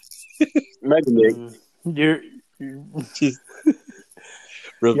 Maybe Nick.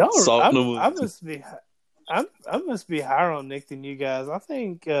 I must be higher on Nick than you guys. I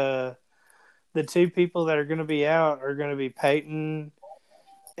think the two people that are going to be out are going to be Peyton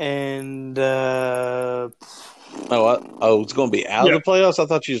and it's going to be out of the playoffs? I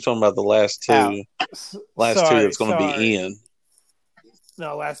thought you were talking about the last two. Out. Two that's going to be in.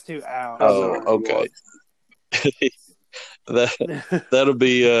 No, last two out. Oh, okay. That'll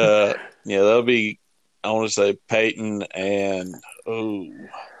be that'll be, I want to say Peyton and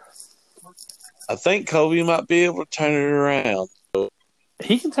I think Kobe might be able to turn it around.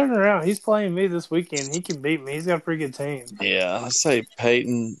 He can turn it around. He's playing me this weekend. He can beat me. He's got a pretty good team. Yeah, I say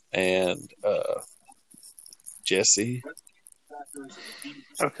Peyton and Jesse.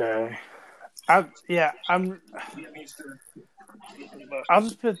 Okay. I'll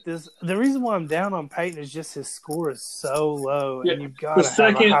just put this. The reason why I'm down on Peyton is just his score is so low, and you've got to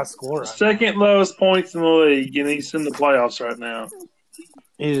have a high score. Second lowest points in the league, and he's in the playoffs right now.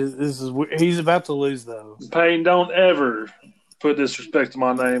 He's about to lose, though. Peyton, don't ever put disrespect to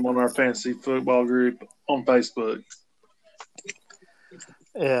my name on our fantasy football group on Facebook.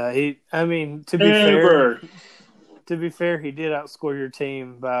 Yeah, to be fair, he did outscore your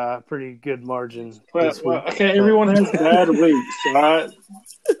team by a pretty good margin. Okay, everyone has bad weeks, all right?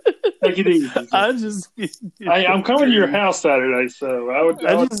 Take it easy. I'm coming to your house Saturday, so I would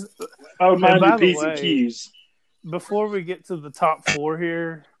mind your P's and Q's. Before we get to the top four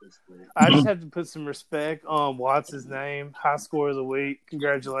here, I just have to put some respect on Watts' name. High score of the week.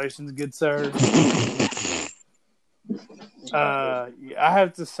 Congratulations, good sir. I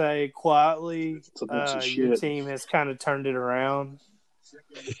have to say, quietly, your team has kind of turned it around.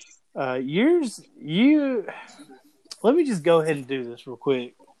 Let me just go ahead and do this real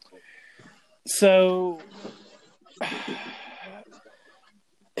quick. So,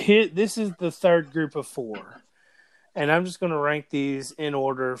 this is the third group of four. And I'm just going to rank these in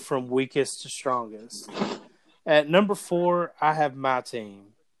order from weakest to strongest. At number 4, I have my team.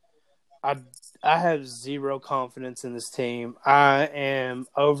 I have zero confidence in this team. I am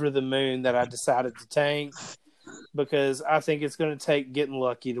over the moon that I decided to tank because I think it's going to take getting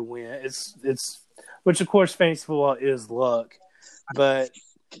lucky to win. Which of course fantasy football is luck, but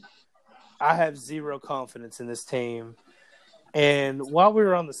I have zero confidence in this team. And while we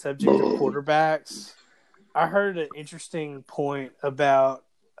were on the subject of quarterbacks, I heard an interesting point about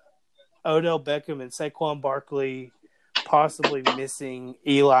Odell Beckham and Saquon Barkley possibly missing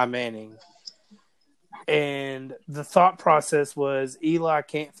Eli Manning. And the thought process was Eli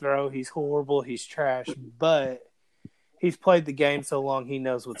can't throw. He's horrible. He's trash. But he's played the game so long he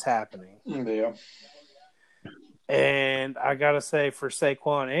knows what's happening. Yeah. And I got to say, for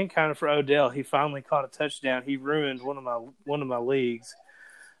Saquon and kind of for Odell, he finally caught a touchdown. He ruined one of my leagues.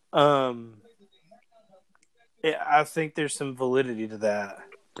 I think there's some validity to that.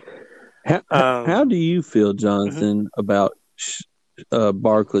 How do you feel, Jonathan, about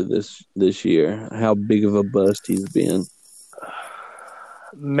Barkley this year? How big of a bust he's been?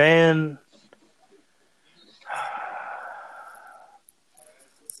 Man,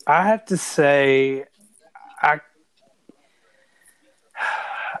 I have to say, I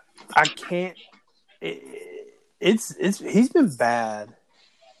can't. He's been bad.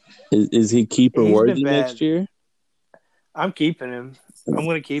 Is he keeper worthy next year? I'm keeping him. I'm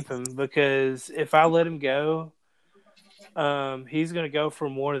going to keep him because if I let him go, he's going to go for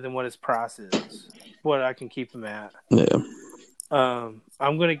more than what his price is. What I can keep him at. Yeah.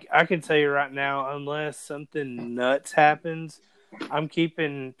 I can tell you right now, unless something nuts happens, I'm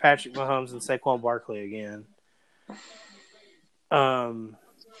keeping Patrick Mahomes and Saquon Barkley again. I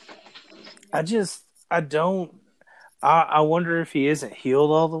wonder if he isn't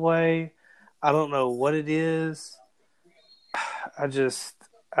healed all the way. I don't know what it is. I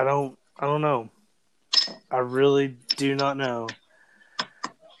don't know. I really do not know.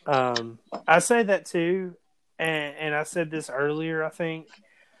 I say that too, and I said this earlier, I think.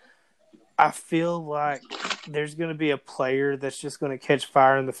 I feel like there's going to be a player that's just going to catch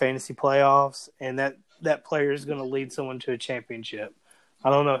fire in the fantasy playoffs, and that player is going to lead someone to a championship. I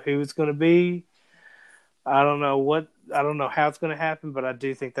don't know who it's going to be. I don't know how it's going to happen, but I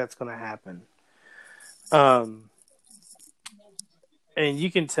do think that's going to happen. And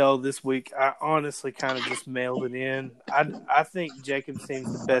you can tell this week, I honestly kind of just mailed it in. I think Jacob's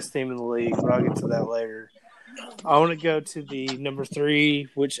team's the best team in the league, but I'll get to that later. I want to go to the number 3,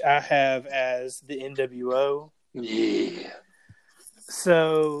 which I have as the NWO. Yeah.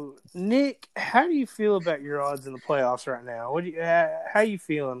 So, Nick, how do you feel about your odds in the playoffs right now? How you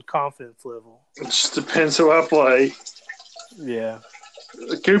feeling, confidence level? It just depends who I play. Yeah.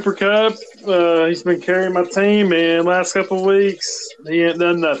 Cooper Kupp, he's been carrying my team, and last couple of weeks, he ain't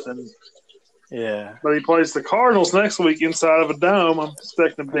done nothing. Yeah. But he plays the Cardinals next week inside of a dome. I'm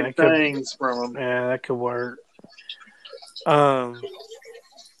expecting big things from him. Yeah, that could work.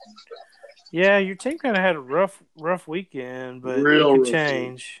 Yeah, your team kind of had a rough weekend, but it could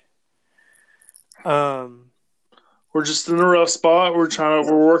change. We're just in a rough spot. We're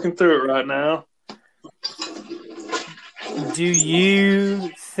working through it right now. Do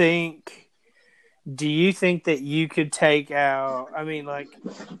you think that you could take out? I mean, like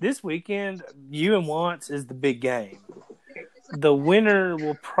this weekend, you and Watts is the big game. The winner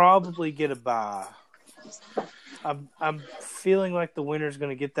will probably get a bye. I'm feeling like the winner's going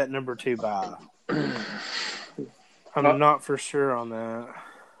to get that number 2 bye. I'm not for sure on that.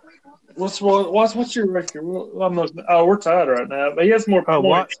 What's your record? We're tied right now. But he has more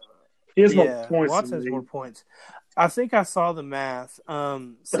points. He has more points. Watts has more points. I think I saw the math.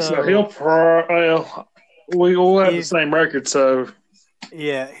 So he'll we'll have the same record. So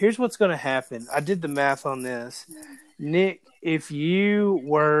yeah, here's what's going to happen. I did the math on this, Nick. If you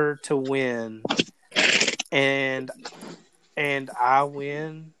were to win, and I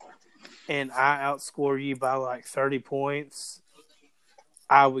win, and I outscore you by like 30 points,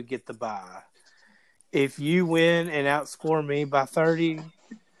 I would get the bye. If you win and outscore me by 30,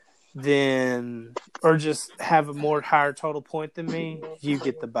 then or just have a higher total point than me, you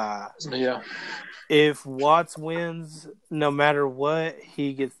get the bye. Yeah. If Watts wins, no matter what,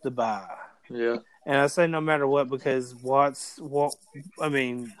 he gets the bye. Yeah. And I say no matter what because I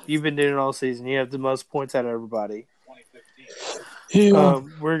mean, you've been doing it all season. You have the most points out of everybody. Yeah.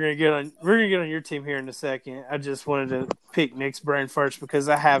 We're gonna get on your team here in a second. I just wanted to pick Nick's brain first because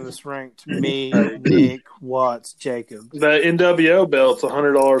I have us ranked: me, Nick, Watts, Jacob. The NWO belt's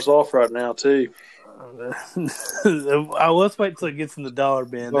 $100 off right now too. Let's wait till it gets in the dollar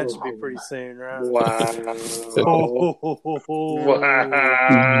bin. That should be pretty soon, right? Wow!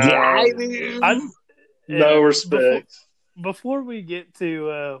 No respect. Before we get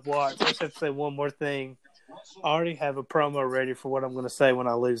to Watts, I just have to say one more thing. I already have a promo ready for what I'm going to say when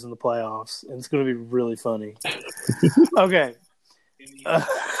I lose in the playoffs, and it's going to be really funny. Okay.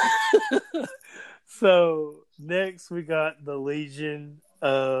 So, next we got the Legion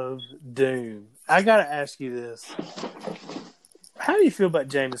of Doom. I got to ask you this. How do you feel about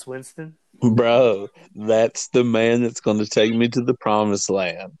Jameis Winston? Bro, that's the man that's going to take me to the promised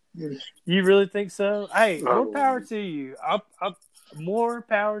land. You really think so? Hey, more power to you. More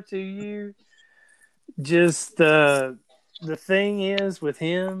power to you. Just the thing is with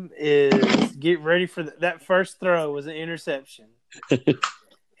him is get ready for that first throw was an interception.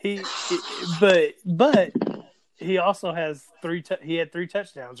 But he also has he had 3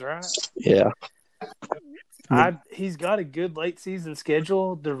 touchdowns, right? Yeah. He's got a good late season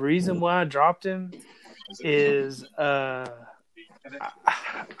schedule. The reason why I dropped him is I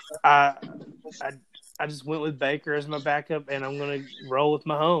just went with Baker as my backup, and I'm going to roll with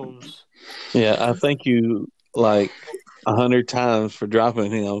Mahomes. Yeah, I thank you like 100 times for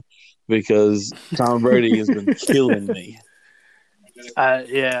dropping him because Tom Brady has been killing me.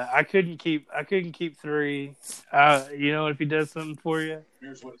 Yeah, I couldn't keep 3. You know, if he does something for you,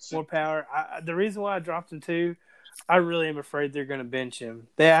 more power. The reason why I dropped him too I really am afraid they're going to bench him.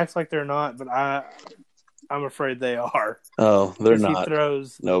 They act like they're not, but I'm afraid they are. Oh, they're not. He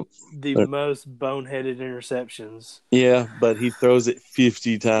throws the most boneheaded interceptions. Yeah, but he throws it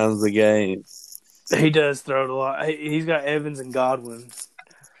 50 times a game. He does throw it a lot. He's got Evans and Godwin.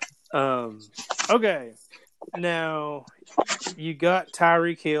 Okay. Now, you got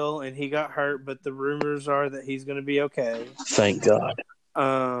Tyreek Hill, and he got hurt, but the rumors are that he's going to be okay. Thank God.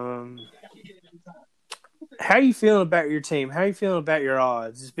 How you feeling about your team? How you feeling about your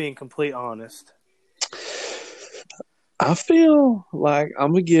odds? Just being complete honest. I feel like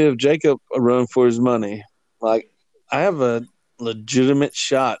I'm going to give Jacob a run for his money. Like, I have a legitimate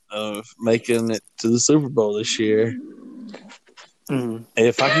shot of making it to the Super Bowl this year. Mm-hmm.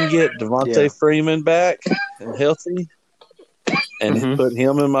 If I can get Devontae Freeman back and healthy and put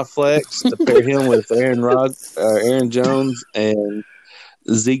him in my flex to pair him with Aaron Jones and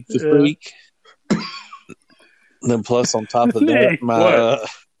Zeke the Freak. Then plus on top of that,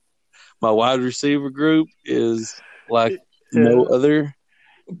 my wide receiver group is like no other.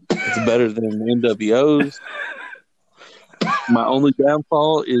 It's better than NWO's. My only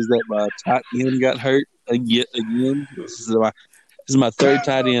downfall is that my tight end got hurt yet again. This is my third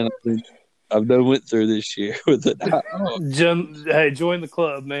tight end I've done went through this year with it. Hey, join the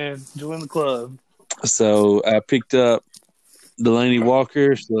club, man. Join the club. So I picked up Delaney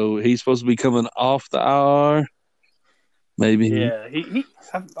Walker, so he's supposed to be coming off the IR. Maybe. Yeah,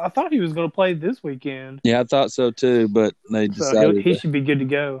 I thought he was going to play this weekend. Yeah, I thought so too, but they decided he should be good to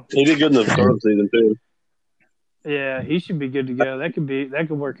go. He did good in the start season too. Yeah, he should be good to go. That could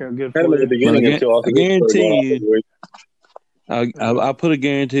work out good for him. At the beginning until I guarantee you. I'll put a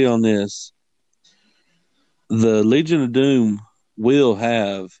guarantee on this. The Legion of Doom will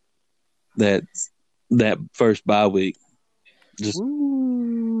have that first bye week. Just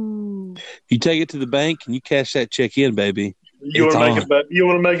you take it to the bank and you cash that check in, baby. You want to make a bet? You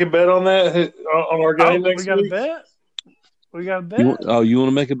want to make a bet on that on our game next week? We got a bet. You want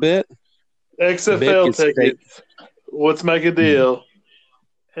to make a bet? XFL tickets. Let's make a deal.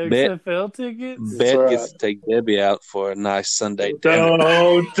 XFL tickets? Bet gets to take Debbie out for a nice Sunday dinner.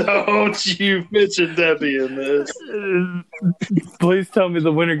 Don't you mention Debbie in this. Please tell me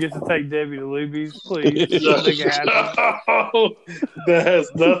the winner gets to take Debbie to Luby's, please. No, that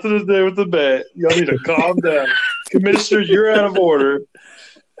has nothing to do with the bet. Y'all need to calm down. Commissioner, you're out of order.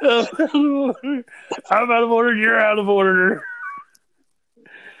 I'm out of order. You're out of order.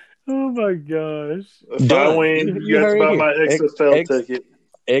 Oh, my gosh. If I win, you have to buy my XFL ticket.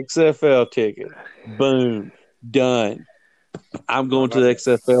 XFL ticket. Boom. Done. I'm going to the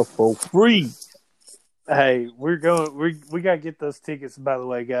XFL for free. Hey, we're going. We got to get those tickets, by the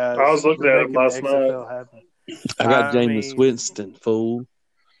way, guys. I was looking at it last night. I got Jameis Winston, fool.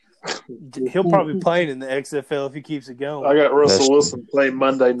 He'll probably be playing in the XFL if he keeps it going. I got Russell Wilson playing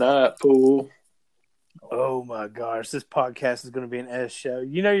Monday night, fool. Oh, my gosh. This podcast is going to be an S show.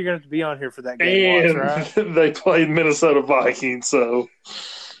 You know you're going to have to be on here for that game, right? They played Minnesota Vikings, so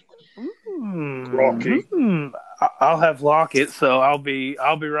Rocky. I'll have Lockett, so I'll be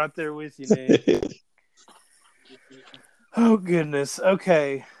right there with you, Nick. Oh, goodness.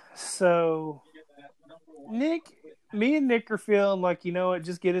 Okay. So, Nick, me and Nick are feeling like, you know what,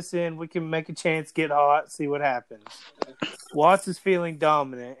 just get us in. We can make a chance, get hot, see what happens. Watts is feeling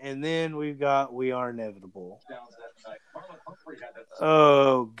dominant, and then we are inevitable.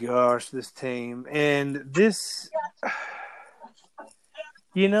 Oh, gosh, this team. And this,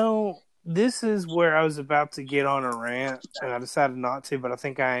 you know, this is where I was about to get on a rant, and I decided not to, but I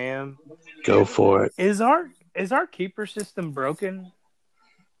think I am. Go for it. Is our keeper system broken?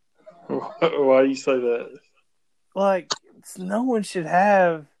 Why do you say that? Like, no one should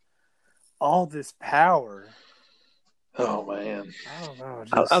have all this power. Oh, man. I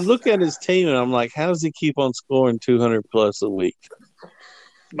don't know. I look at his team, and I'm like, how does he keep on scoring 200 plus a week?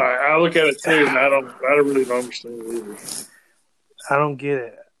 I look at it, too, and I really don't understand it either. I don't get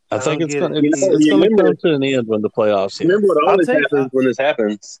it. I think it's going to come to an end when the playoffs hit. Remember what always happens when this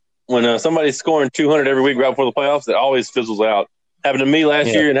happens? When somebody's scoring 200 every week right before the playoffs, it always fizzles out. Happened to me last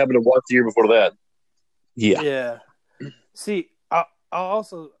year and happened to Watts the year before that. Yeah. See, I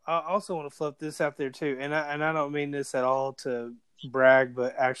also want to float this out there too, and I don't mean this at all to brag,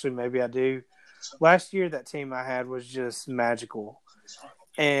 but actually maybe I do. Last year, that team I had was just magical,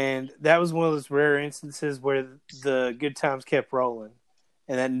 and that was one of those rare instances where the good times kept rolling,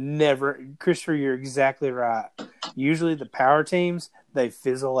 and that never. Christopher, you're exactly right. Usually, the power teams they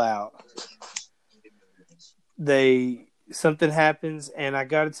fizzle out. Something happens, and I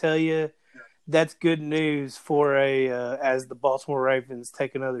got to tell you. that's good news for as the Baltimore Ravens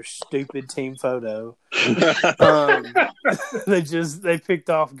take another stupid team photo. They picked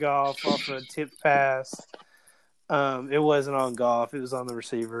off Goff off a tip pass. It wasn't on Goff; it was on the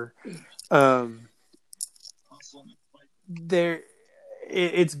receiver.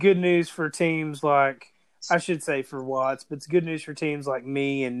 It's good news for teams like, I should say for Watts, but it's good news for teams like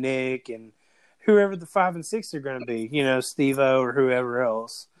me and Nick and whoever the 5 and 6 are going to be. Steve-O or whoever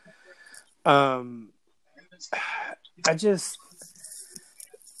else.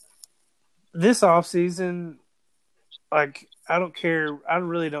 This offseason, like, I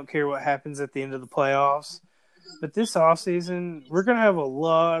really don't care what happens at the end of the playoffs, but this offseason, we're going to have a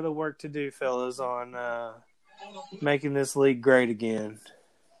lot of work to do, fellas, on making this league great again.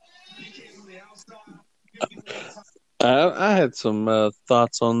 I had some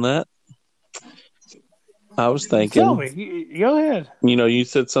thoughts on that. I was thinking. Tell me. Go ahead. You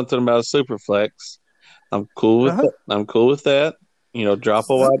said something about a super flex. I'm cool with that. I'm cool with that. Drop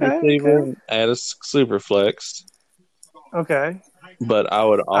a wide receiver, add a super flex. Okay. But I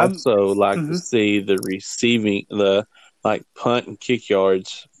would also like to see the receiving, the punt and kick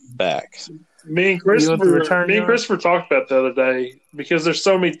yards back. Me and Christopher talked about the other day, because there's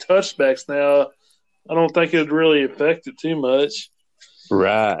so many touchbacks now. I don't think it would really affect it too much.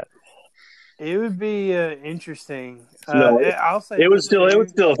 Right. It would be interesting. No, I'll say it would still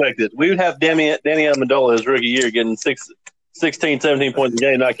affect it. We would have Danny Amendola his rookie year getting 16, 17 points a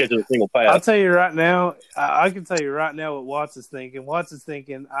game, not catching a single pass. I'll tell you right now, I can tell you right now what Watts is thinking. Watts is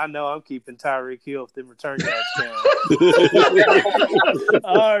thinking, I know I'm keeping Tyreek Hill if them return yards count. I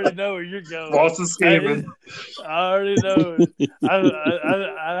already know where you're going. Watts is scheming. I already know.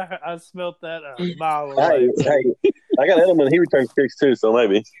 I smelt that a mile away. Hey, I got Edelman. He returns kicks too, so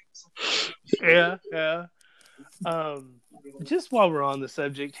maybe. Yeah. Just while we're on the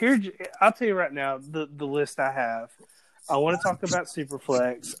subject, I'll tell you right now the list I have. I want to talk about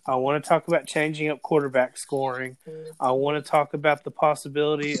Superflex. I want to talk about changing up quarterback scoring. I want to talk about the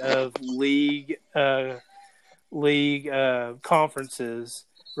possibility of league conferences.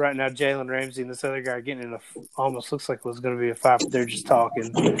 Right now, Jalen Ramsey and this other guy getting in almost looks like it was going to be a fight, but they're just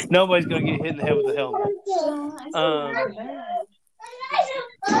talking. Nobody's going to get hit in the head with a helmet.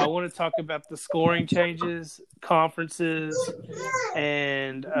 I want to talk about the scoring changes, conferences,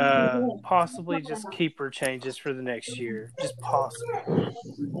 and possibly just keeper changes for the next year. Just possibly.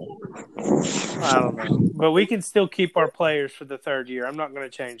 I don't know. But we can still keep our players for the third year. I'm not going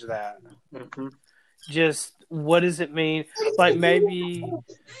to change that. Mm-hmm. Just what does it mean? Like maybe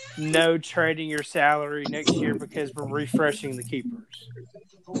no trading your salary next year because we're refreshing the keepers.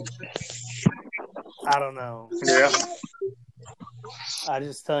 I don't know. Yeah. I'm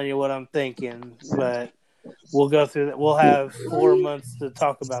just telling you what I'm thinking, but we'll go through that. We'll have 4 months to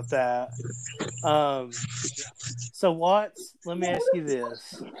talk about that. So, Watts, let me ask you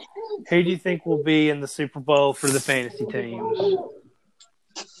this. Who do you think will be in the Super Bowl for the fantasy teams?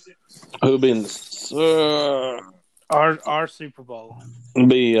 Who'll be in the our Super Bowl?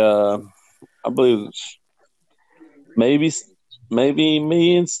 Be I believe maybe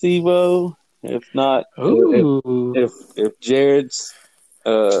me and Steve-O. If not, if Jared's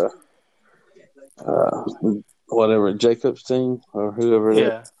whatever Jacob's team or whoever it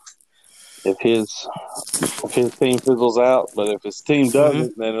is, if his team fizzles out, but if his team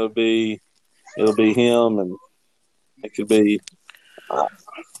doesn't, then it'll be him, and it could be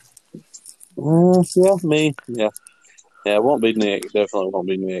me. Yeah, it won't be Nick. Definitely won't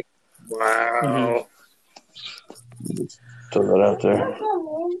be Nick. Wow. Throw that out there.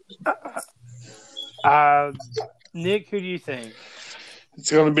 Nick, who do you think?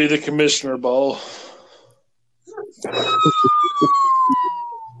 It's going to be the Commissioner Bowl.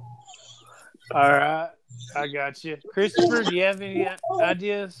 All right, I got you. Christopher, do you have any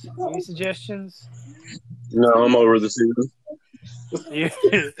ideas, any suggestions? No, I'm over the season.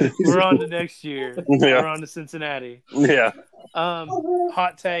 We're on to next year. Yeah. We're on to Cincinnati. Yeah.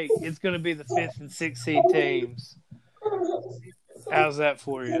 Hot take. It's going to be the 5th and 6th seed teams. How's that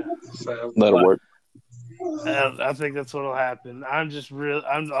for you? That'll work. I think that's what'll happen. All I'm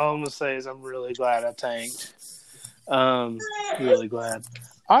going to say is I'm really glad I tanked. Really glad.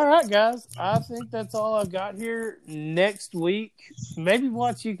 All right, guys. I think that's all I've got here. Next week, maybe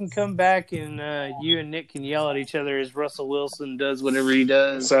once you can come back and you and Nick can yell at each other as Russell Wilson does whatever he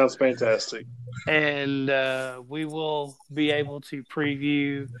does. Sounds fantastic. And we will be able to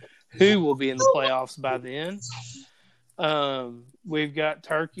preview who will be in the playoffs by then. We've got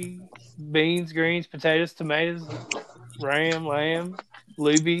turkey, beans, greens, potatoes, tomatoes, lamb,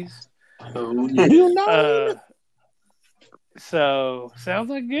 lubies. So sounds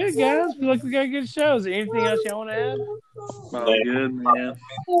like good, guys. Feel like we got good shows. Anything else y'all want to add? Oh, good, man.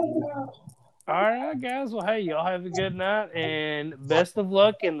 All right, guys. Well, hey, y'all have a good night and best of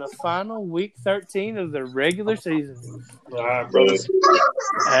luck in the final week 13 of the regular season. All right, brothers.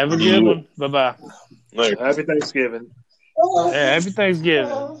 Have a good one. Bye-bye. Happy Thanksgiving. Yeah, happy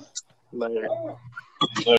Thanksgiving. Later.